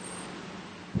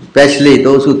 Especially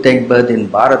those who take birth in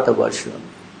Bharatavarsha.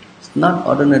 It's not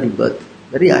ordinary birth.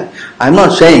 Very high. I'm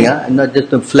not saying, I'm not just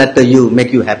to flatter you,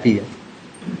 make you happy.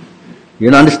 You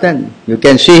don't understand? You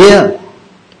can see here.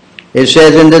 It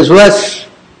says in this verse,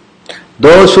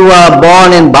 those who are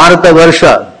born in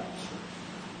Bharatavarsha,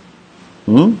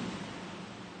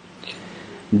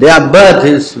 their birth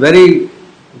is very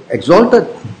exalted.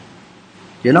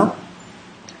 You know?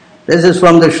 This is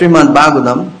from the Srimad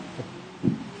Bhagavatam,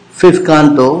 5th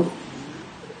canto,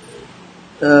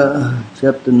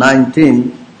 chapter 19.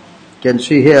 You can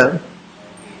see here.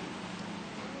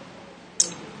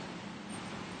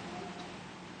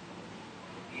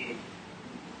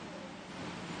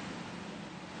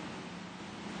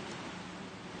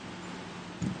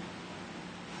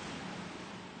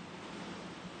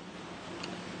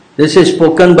 This is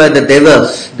spoken by the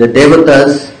devas, the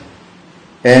devatas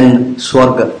in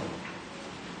Swarga.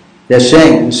 They are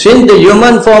saying, since the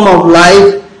human form of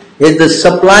life is the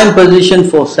sublime position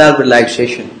for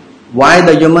self-relaxation. Why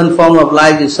the human form of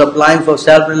life is sublime for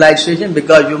self-relaxation?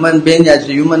 Because human being, as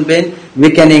a human being,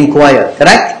 we can inquire,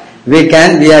 correct? We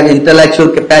have intellectual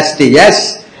capacity,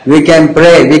 yes. We can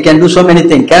pray, we can do so many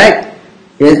things, correct?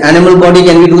 In animal body,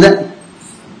 can we do that?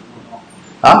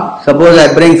 Suppose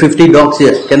I bring 50 dogs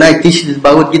here. Can I teach this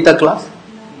Bhagavad Gita class?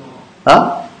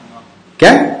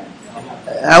 Can?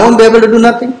 I won't be able to do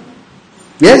nothing.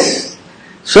 Yes?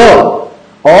 So,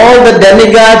 all the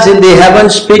demigods in the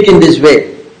heavens speak in this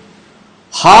way.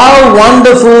 How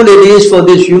wonderful it is for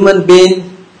this human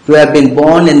being to have been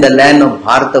born in the land of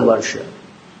Bharatavarsha.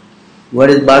 What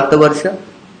is Bharatavarsha?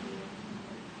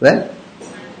 Where?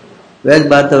 Where is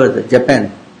Bharatavarsha?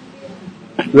 Japan.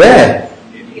 Where?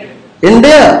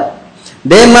 India.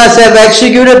 They must have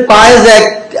executed pious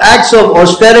acts of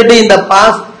austerity in the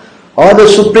past, or the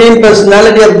Supreme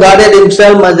Personality of Godhead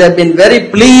Himself must have been very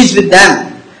pleased with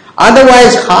them.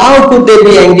 Otherwise, how could they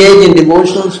be engaged in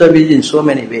devotional service in so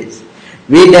many ways?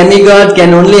 We demigods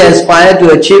can only aspire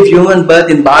to achieve human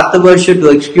birth in Bharatavarsha to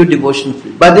execute devotional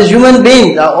service. But these human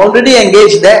beings are already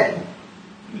engaged there.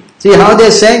 See how they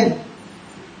are saying?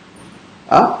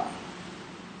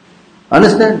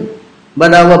 Understand?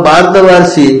 But our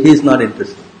Bharatavarshi, he is not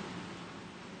interested.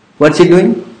 What's he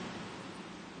doing?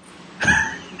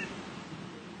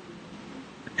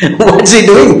 What's he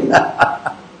doing?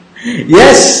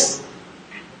 Yes.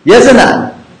 Yes or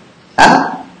not?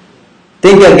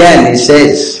 Think again, he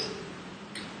says.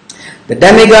 The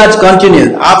demigods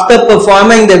continue. After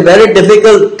performing the very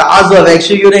difficult task of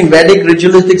executing Vedic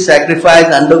ritualistic sacrifice,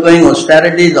 undergoing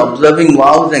austerities, observing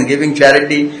vows and giving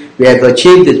charity, we have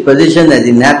achieved this position as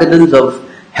inhabitants of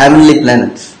heavenly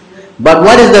planets. But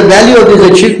what is the value of this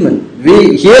achievement?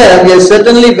 We are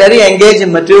certainly very engaged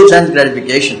in material sense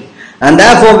gratification. And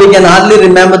therefore we can hardly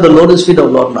remember the lotus feet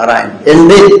of Lord Narayana.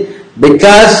 Indeed,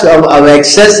 because of our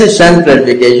excessive sense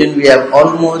gratification, we have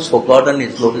almost forgotten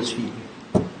His lotus feet.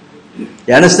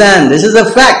 You understand? This is a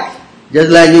fact. Just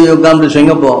like you come to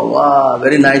Singapore, wow,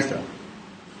 very nice.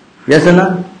 Yes or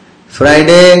no?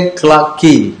 Friday, Clarke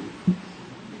Quay.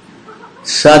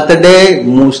 Saturday,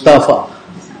 Mustafa.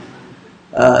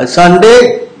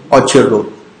 Sunday, Orchard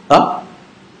Road.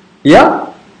 Yeah?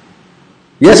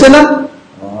 Yes or no?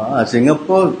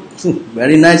 Singapore,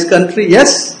 very nice country.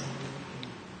 Yes?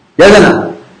 Yes or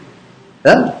no?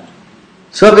 Yeah?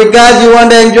 So because you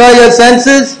want to enjoy your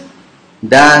senses,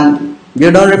 then you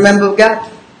don't remember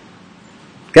God.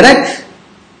 Correct?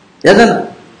 Yes or no?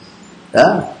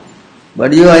 Yeah?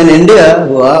 But you are in India,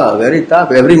 wow, very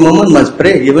tough. Every moment must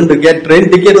pray. Even to get train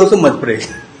ticket also must pray.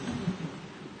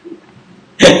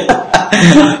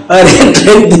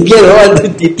 Train ticket, oh,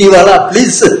 Titi wala,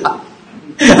 please.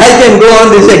 I can go on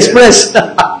this express.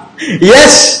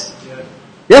 Yes?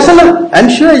 Yes or no? I'm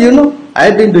sure you know.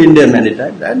 I've been to India many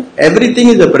times and everything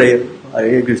is a prayer.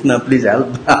 Hare Krishna, please help.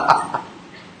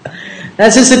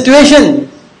 That's the situation.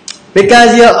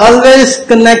 Because you're always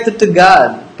connected to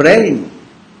God, praying.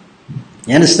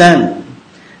 You understand?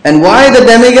 And why the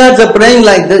demigods are praying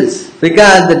like this?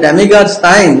 Because the demigods'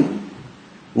 time,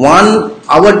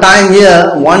 our time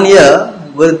here, 1 year,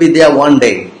 will be there 1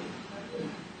 day.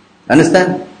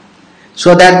 Understand?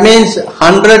 So that means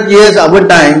 100 years our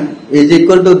time is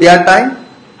equal to their time.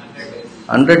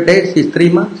 100 days is 3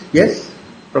 months. Yes?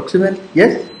 Approximately.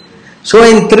 Yes? So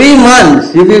in 3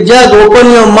 months, if you just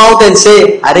open your mouth and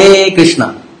say, Hare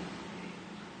Krishna,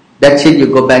 that's it, you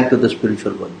go back to the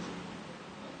spiritual world.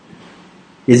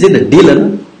 Is it a deal,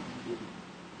 no?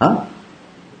 Huh?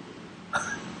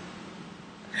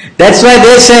 That's why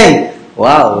they're saying,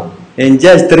 wow, in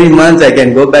just 3 months I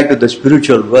can go back to the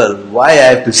spiritual world. Why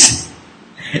I have to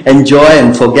enjoy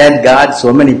and forget God,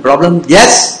 so many problems?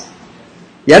 Yes?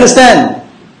 You understand?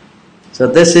 So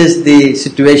this is the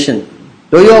situation.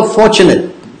 So you are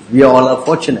fortunate. We all are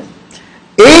fortunate.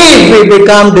 If we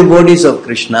become devotees of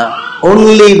Krishna,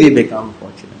 only we become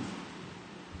fortunate.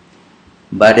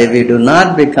 But if we do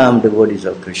not become devotees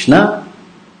of Krishna,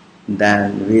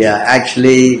 then we are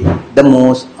actually the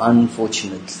most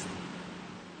unfortunate.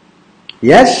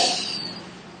 Yes?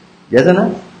 Yes or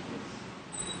no?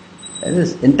 That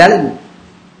is intelligent.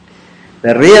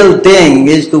 The real thing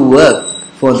is to work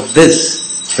for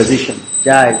this position.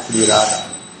 Jai Sri Radha.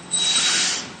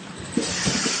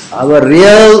 Our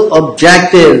real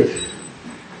objective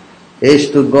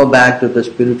is to go back to the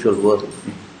spiritual world.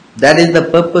 That is the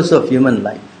purpose of human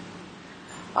life.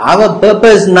 Our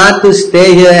purpose is not to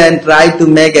stay here and try to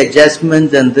make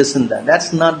adjustments and this and that.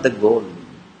 That's not the goal.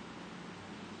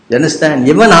 You understand?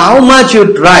 Even how much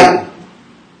you try,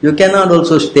 you cannot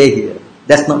also stay here.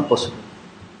 That's not possible.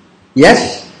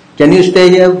 Yes? Can you stay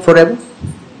here forever?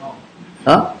 No.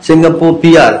 Huh? Singapore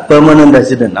PR, permanent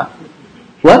resident. Huh?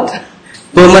 What?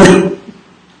 Permanent?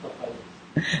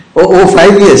 Oh,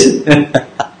 5 years.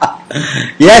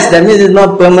 Yes, that means it's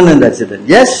not permanent resident.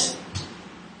 Yes?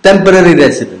 Temporary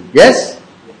resident. Yes?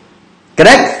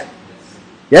 Correct?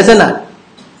 Yes or not?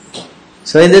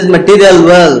 So in this material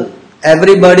world,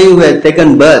 everybody who has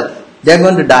taken birth, they are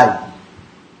going to die.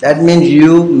 That means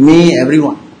you, me,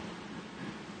 everyone.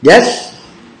 Yes?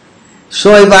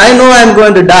 So if I know I am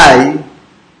going to die,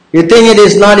 you think it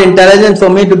is not intelligent for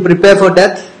me to prepare for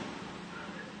death?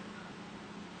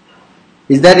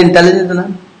 Is that intelligent or not?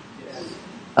 Yes.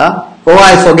 Huh? Oh,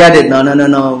 I forget it. No.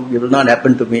 It will not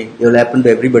happen to me. It will happen to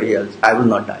everybody else. I will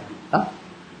not die. Huh?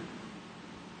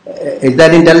 Is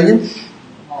that intelligence?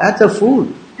 That's a fool.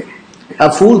 A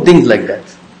fool thinks like that.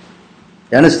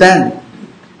 You understand?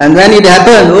 And when it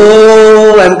happens,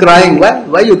 oh, I'm crying. Why?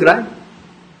 Why are you crying?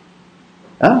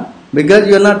 Huh? Because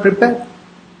you are not prepared.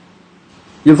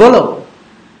 You follow?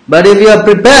 But if you are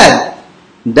prepared,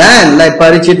 then like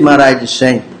Parikshit Maharaj is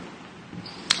saying,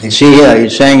 you see here,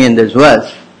 he's saying in this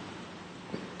verse,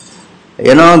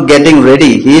 getting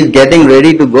ready. He is getting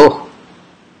ready to go.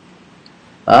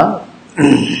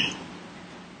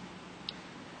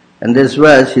 And this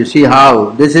verse, you see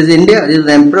how, this is India, this is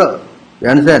emperor. You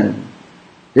understand?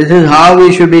 This is how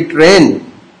we should be trained.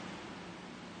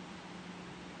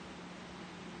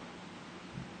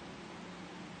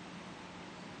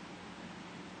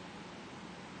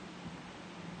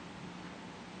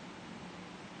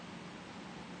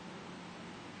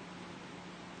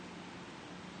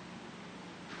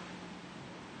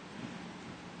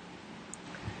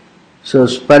 So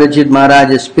Parikshit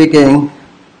Maharaj is speaking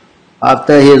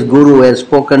after his guru has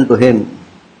spoken to him.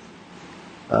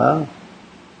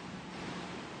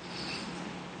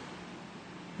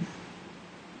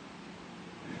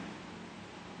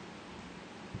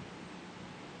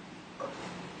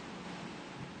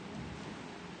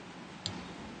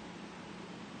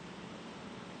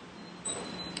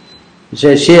 He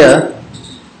says here,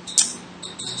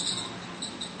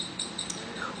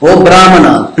 O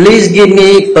Brahmana, please give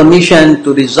me permission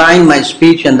to resign my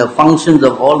speech and the functions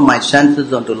of all my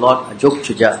senses unto Lord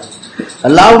Ajokchaja.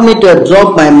 Allow me to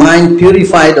absorb my mind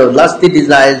purified of lusty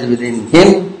desires within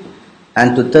Him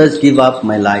and to thus give up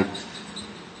my life.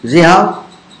 See how?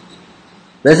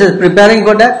 This is preparing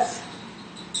for death.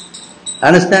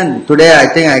 Understand? Today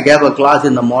I think I gave a class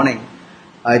in the morning.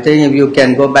 I think if you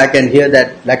can go back and hear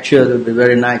that lecture, it will be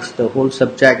very nice. The whole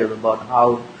subject is about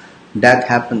how death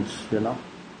happens,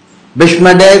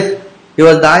 Bhishma Dev, he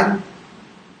was dying,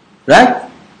 right?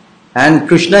 And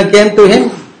Krishna came to him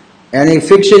and he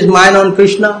fixed his mind on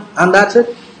Krishna and that's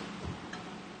it.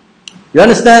 You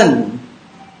understand?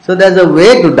 So there's a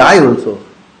way to die also.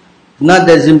 Not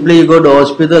that simply you go to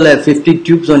hospital, have 50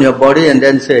 tubes on your body and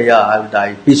then say, yeah, I'll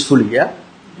die peacefully, yeah?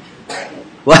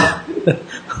 What?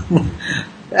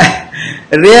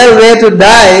 Real way to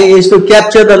die is to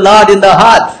capture the Lord in the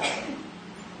heart.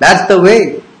 That's the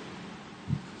way.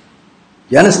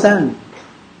 You understand?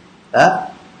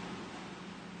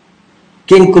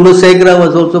 King Kulusekhara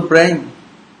was also praying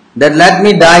that let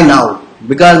me die now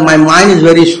because my mind is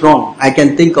very strong. I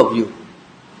can think of you.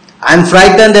 I am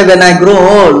frightened that when I grow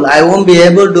old, I won't be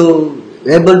able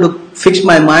to fix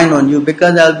my mind on you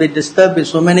because I will be disturbed with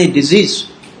so many diseases.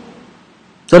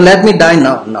 So let me die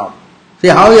now. See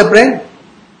how you are praying?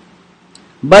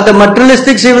 But the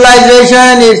materialistic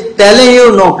civilization is telling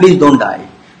you, no, please don't die.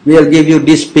 We will give you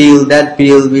this pill, that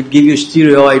pill, we'll give you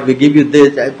steroid, we'll give you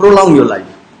this, I prolong your life.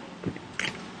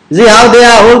 See how they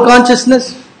are whole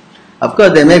consciousness? Of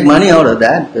course they make money out of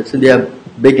that, that's their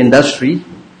big industry.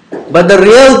 But the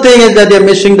real thing is that they are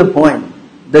missing the point.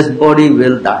 This body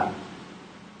will die.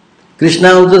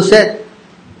 Krishna also said,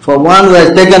 for one who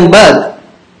has taken birth,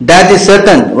 that is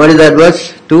certain. What is that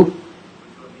verse? 2?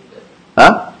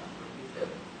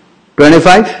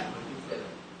 25?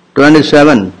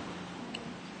 27.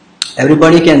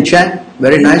 Everybody can chant.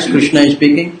 Very nice. Krishna is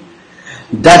speaking.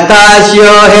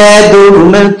 Datasyo he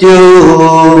durmrityu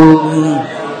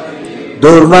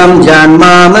durvam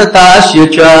janmamritasya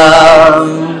cha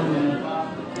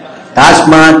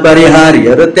tasmat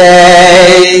pariharyarate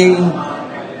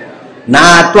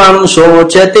na tvam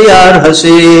sochati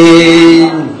arhasi.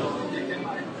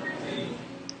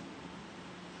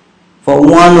 For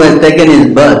one who has taken his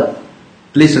birth,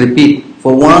 please repeat,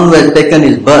 for one who has taken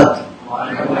his birth,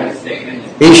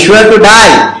 he is sure to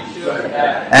die,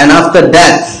 and after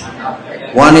death,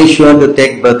 one is sure to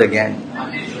take birth again.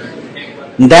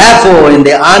 Therefore, in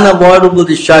the unavoidable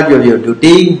discharge of your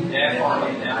duty,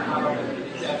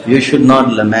 you should not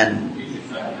lament.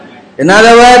 In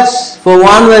other words, for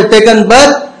one who has taken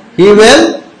birth, he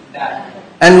will,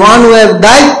 and one who has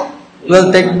died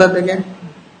will take birth again.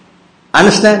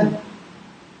 Understand?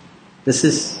 This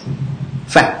is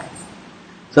fact.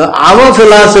 So our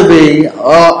philosophy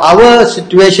or our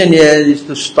situation here is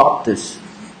to stop this.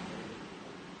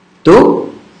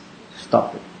 To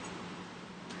stop it.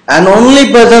 And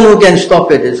only person who can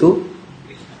stop it is who?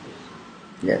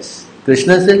 Yes.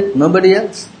 Krishna said, nobody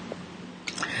else.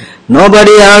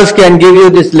 Nobody else can give you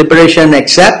this liberation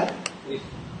except.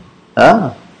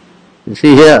 You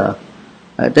see here,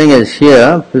 I think it's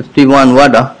here, 51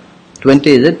 what? 20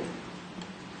 is it?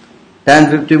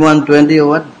 10, 51, 20 or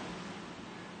what?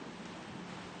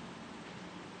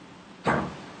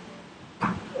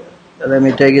 Let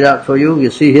me take it out for you. You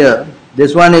see here,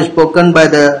 this one is spoken by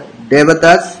the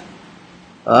Devatas.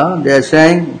 They are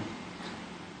saying,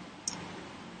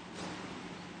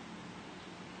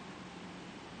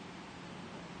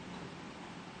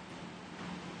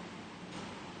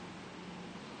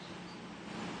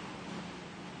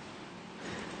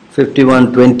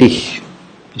 (51:20).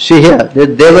 You see here, the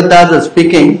Devatas are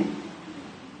speaking.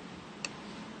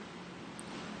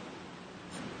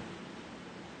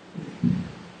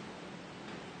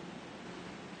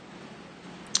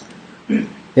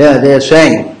 Yeah, they are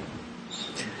saying,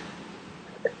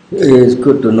 it is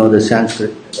good to know the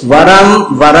Sanskrit.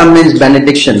 Varam means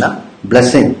benediction,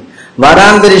 blessing.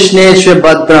 Varam Krishneshwa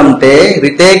Bhadram te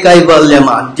rite kaivalyam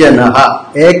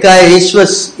ajjanaha eka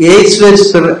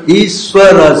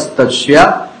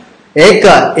Ishwarastasya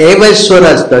eka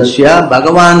evaswarastasya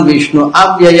Bhagavan Vishnu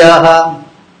avyayaha.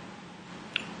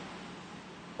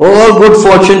 All good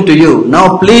fortune to you.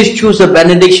 Now please choose a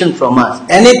benediction from us.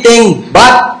 Anything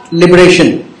but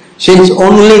liberation, since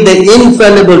only the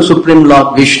infallible Supreme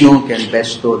Lord Vishnu can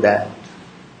bestow that.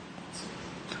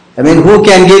 I mean, who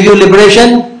can give you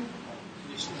liberation?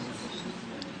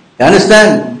 You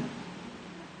understand?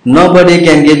 Nobody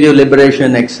can give you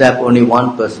liberation except only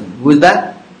one person. Who is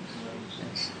that?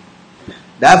 Yes.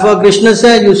 Therefore Krishna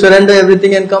said, you surrender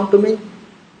everything and come to me.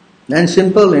 And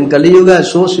simple, in Kali Yuga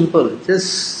is so simple.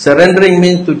 Just surrendering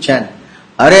means to chant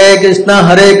Hare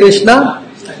Krishna,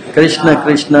 Krishna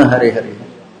Krishna, Hare Hare,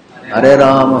 Hare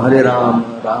Rama,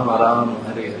 Rama Rama,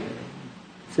 Hare Hare.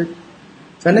 That's it.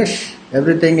 Finish.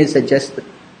 Everything is suggested.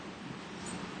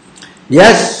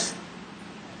 Yes?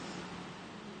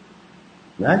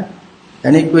 Right?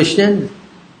 Any questions?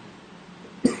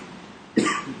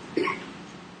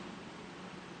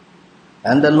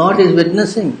 And the Lord is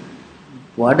witnessing.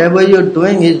 Whatever you are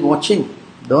doing, He is watching.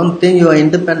 Don't think you are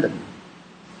independent.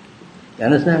 You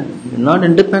understand? You are not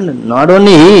independent. Not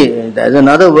only He, there is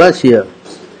another verse here.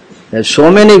 There are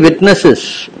so many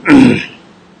witnesses.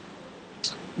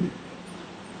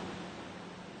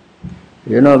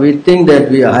 We think that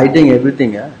we are hiding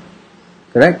everything.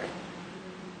 Correct?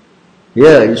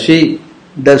 Here, you see,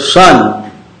 the sun,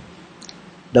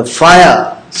 the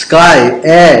fire, sky,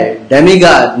 air,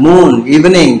 demigod, moon,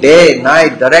 evening, day,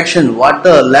 night, direction,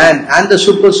 water, land, and the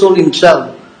super soul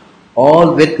himself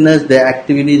all witness the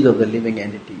activities of the living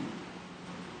entity.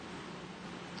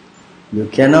 You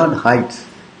cannot hide.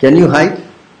 Can you hide?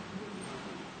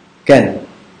 Can.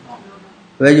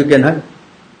 Where you can hide?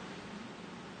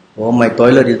 Oh, my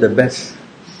toilet is the best.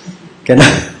 Can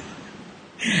I?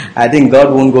 I think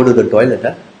God won't go to the toilet,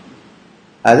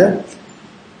 Are there?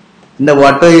 And the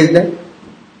water is there.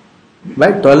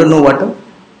 Right? Toilet no water.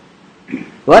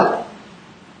 What?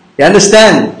 You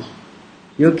understand?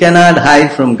 You cannot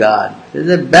hide from God.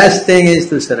 The best thing is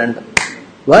to surrender.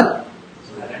 What?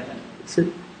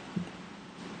 Surrender.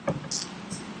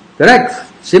 Correct.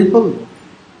 Simple.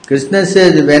 Krishna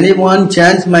says, if anyone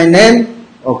chants my name,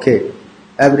 okay,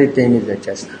 everything is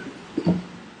adjusted.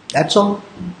 That's all.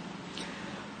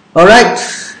 Alright.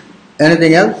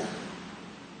 Anything else?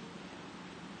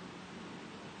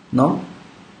 No?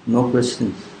 No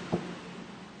questions.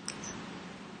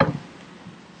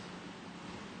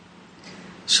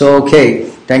 So, okay,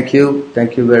 thank you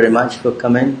very much for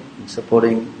coming and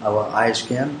supporting our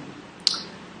ISKM.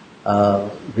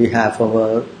 We have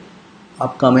our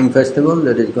upcoming festival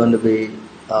that is going to be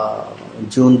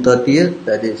June 30th,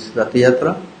 that is Rath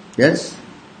Yatra. Yes?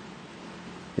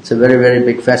 It's a very, very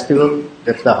big festival.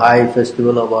 That's the high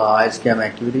festival of our ISKM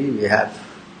activity. We have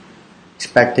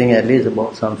expecting at least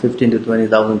about some 15 to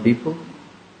 20,000 people.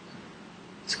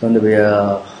 It's going to be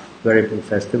a very big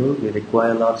festival. We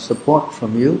require a lot of support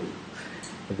from you.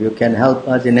 If you can help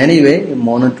us in any way,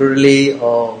 monetarily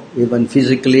or even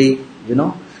physically,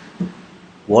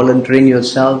 volunteering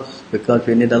yourself, because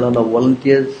we need a lot of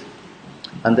volunteers.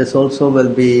 And this also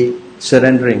will be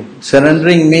surrendering.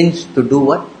 Surrendering means to do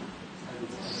what?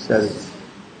 Service.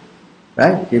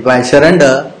 Right? If I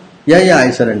surrender,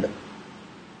 I surrender.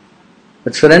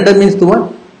 But surrender means to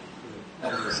what?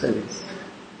 Service.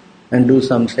 And do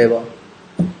some seva.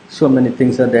 So many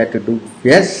things are there to do.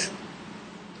 Yes?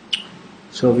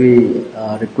 So we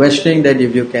are requesting that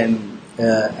if you can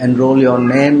enroll your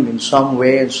name in some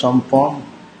way, in some form,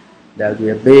 that will be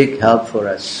a big help for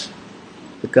us.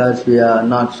 Because we are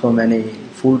not so many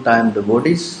full-time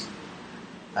devotees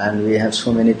and we have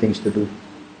so many things to do.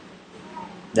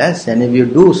 Yes, and if you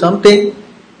do something,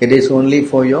 it is only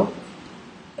for your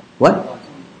what?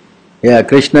 Yeah,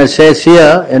 Krishna says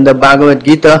here in the Bhagavad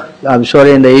Gita,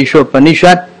 in the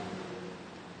Ishopanishad,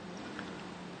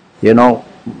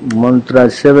 mantra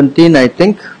 17, I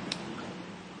think.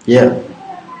 Yeah.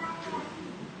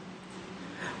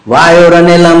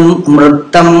 Vayuranilam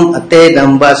mruttam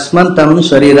atedam vasmantam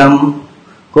shariram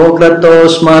kokrato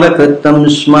smara kritam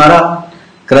smara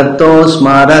krato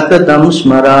smara kritam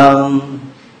smara.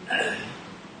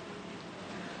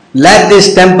 Let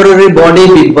this temporary body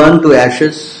be burnt to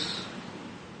ashes,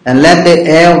 and let the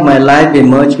air of my life be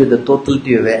merged with the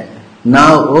totality of air.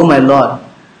 Now, O my Lord,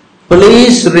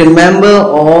 please remember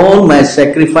all my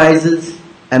sacrifices,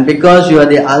 and because you are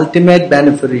the ultimate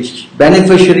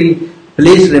beneficiary,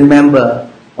 please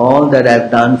remember all that I have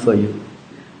done for you.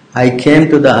 I came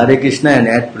to the Hare Krishna and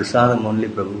ate prasadam only,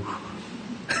 Prabhu.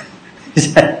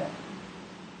 Is that?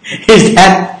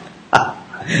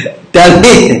 Tell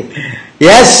me.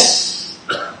 Yes?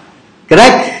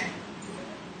 Correct?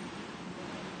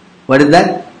 What is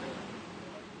that?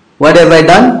 What have I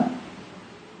done?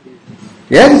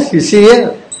 Yes, you see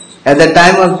here. At the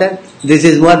time of death, this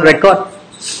is what record.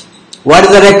 What is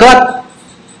the record?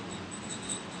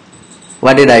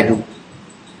 What did I do?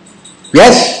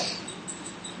 Yes?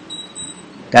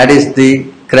 That is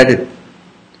the credit.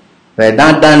 If I have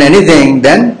not done anything,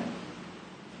 then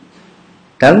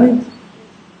tell me.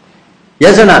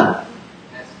 Yes or not?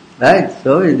 Right,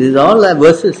 so these are all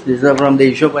verses, these are from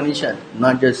the Ishopanishad,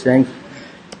 not just saying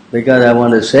because I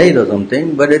want to say it or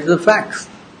something, but it's a fact.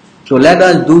 So let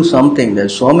us do something,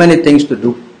 there's so many things to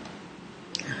do.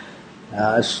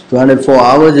 24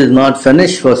 hours is not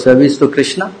finished for service to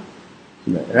Krishna,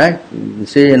 right? You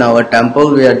see, in our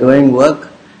temple we are doing work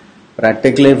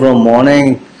practically from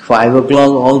morning 5 o'clock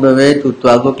all the way to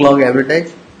 12 o'clock every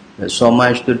day. There's so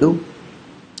much to do.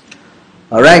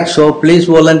 Alright, so please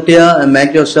volunteer and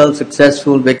make yourself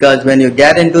successful, because when you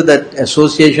get into that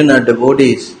association of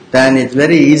devotees, then it's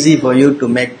very easy for you to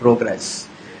make progress.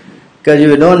 Because if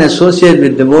you don't associate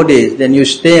with devotees, then you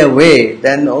stay away,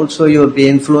 then also you will be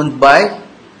influenced by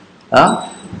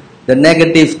the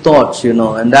negative thoughts,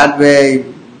 and that way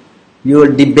you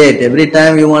will debate. Every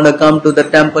time you want to come to the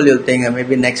temple, you'll think,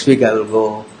 maybe next week I will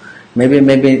go. Maybe,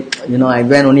 I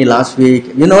went only last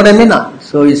week. You know what I mean?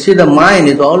 So you see, the mind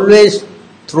is always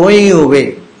throwing you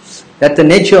away. That's the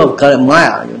nature of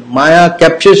Maya. Maya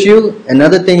captures you.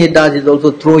 Another thing it does is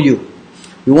also throw you.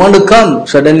 You want to come,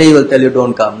 suddenly he will tell you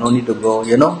don't come, no need to go,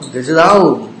 This is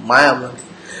how Maya works.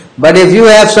 But if you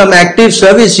have some active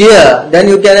service here, then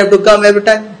you can have to come every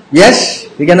time. Yes?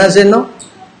 You cannot say no?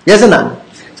 Yes or no?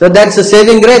 So that's a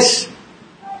saving grace.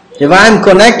 If I am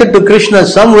connected to Krishna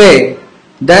some way,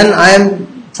 then I am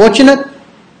fortunate.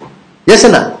 Yes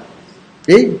or no?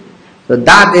 See? So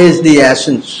that is the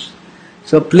essence.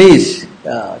 So please,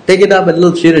 take it up a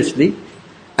little seriously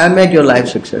and make your life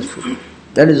successful.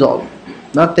 That is all.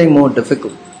 Nothing more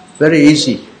difficult. Very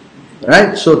easy.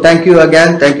 Right? So thank you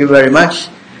again. Thank you very much.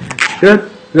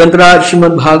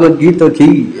 Srimad Bhagavad Gita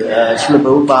ki, Srila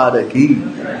Prabhupada ki,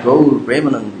 Gaur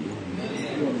Premanand.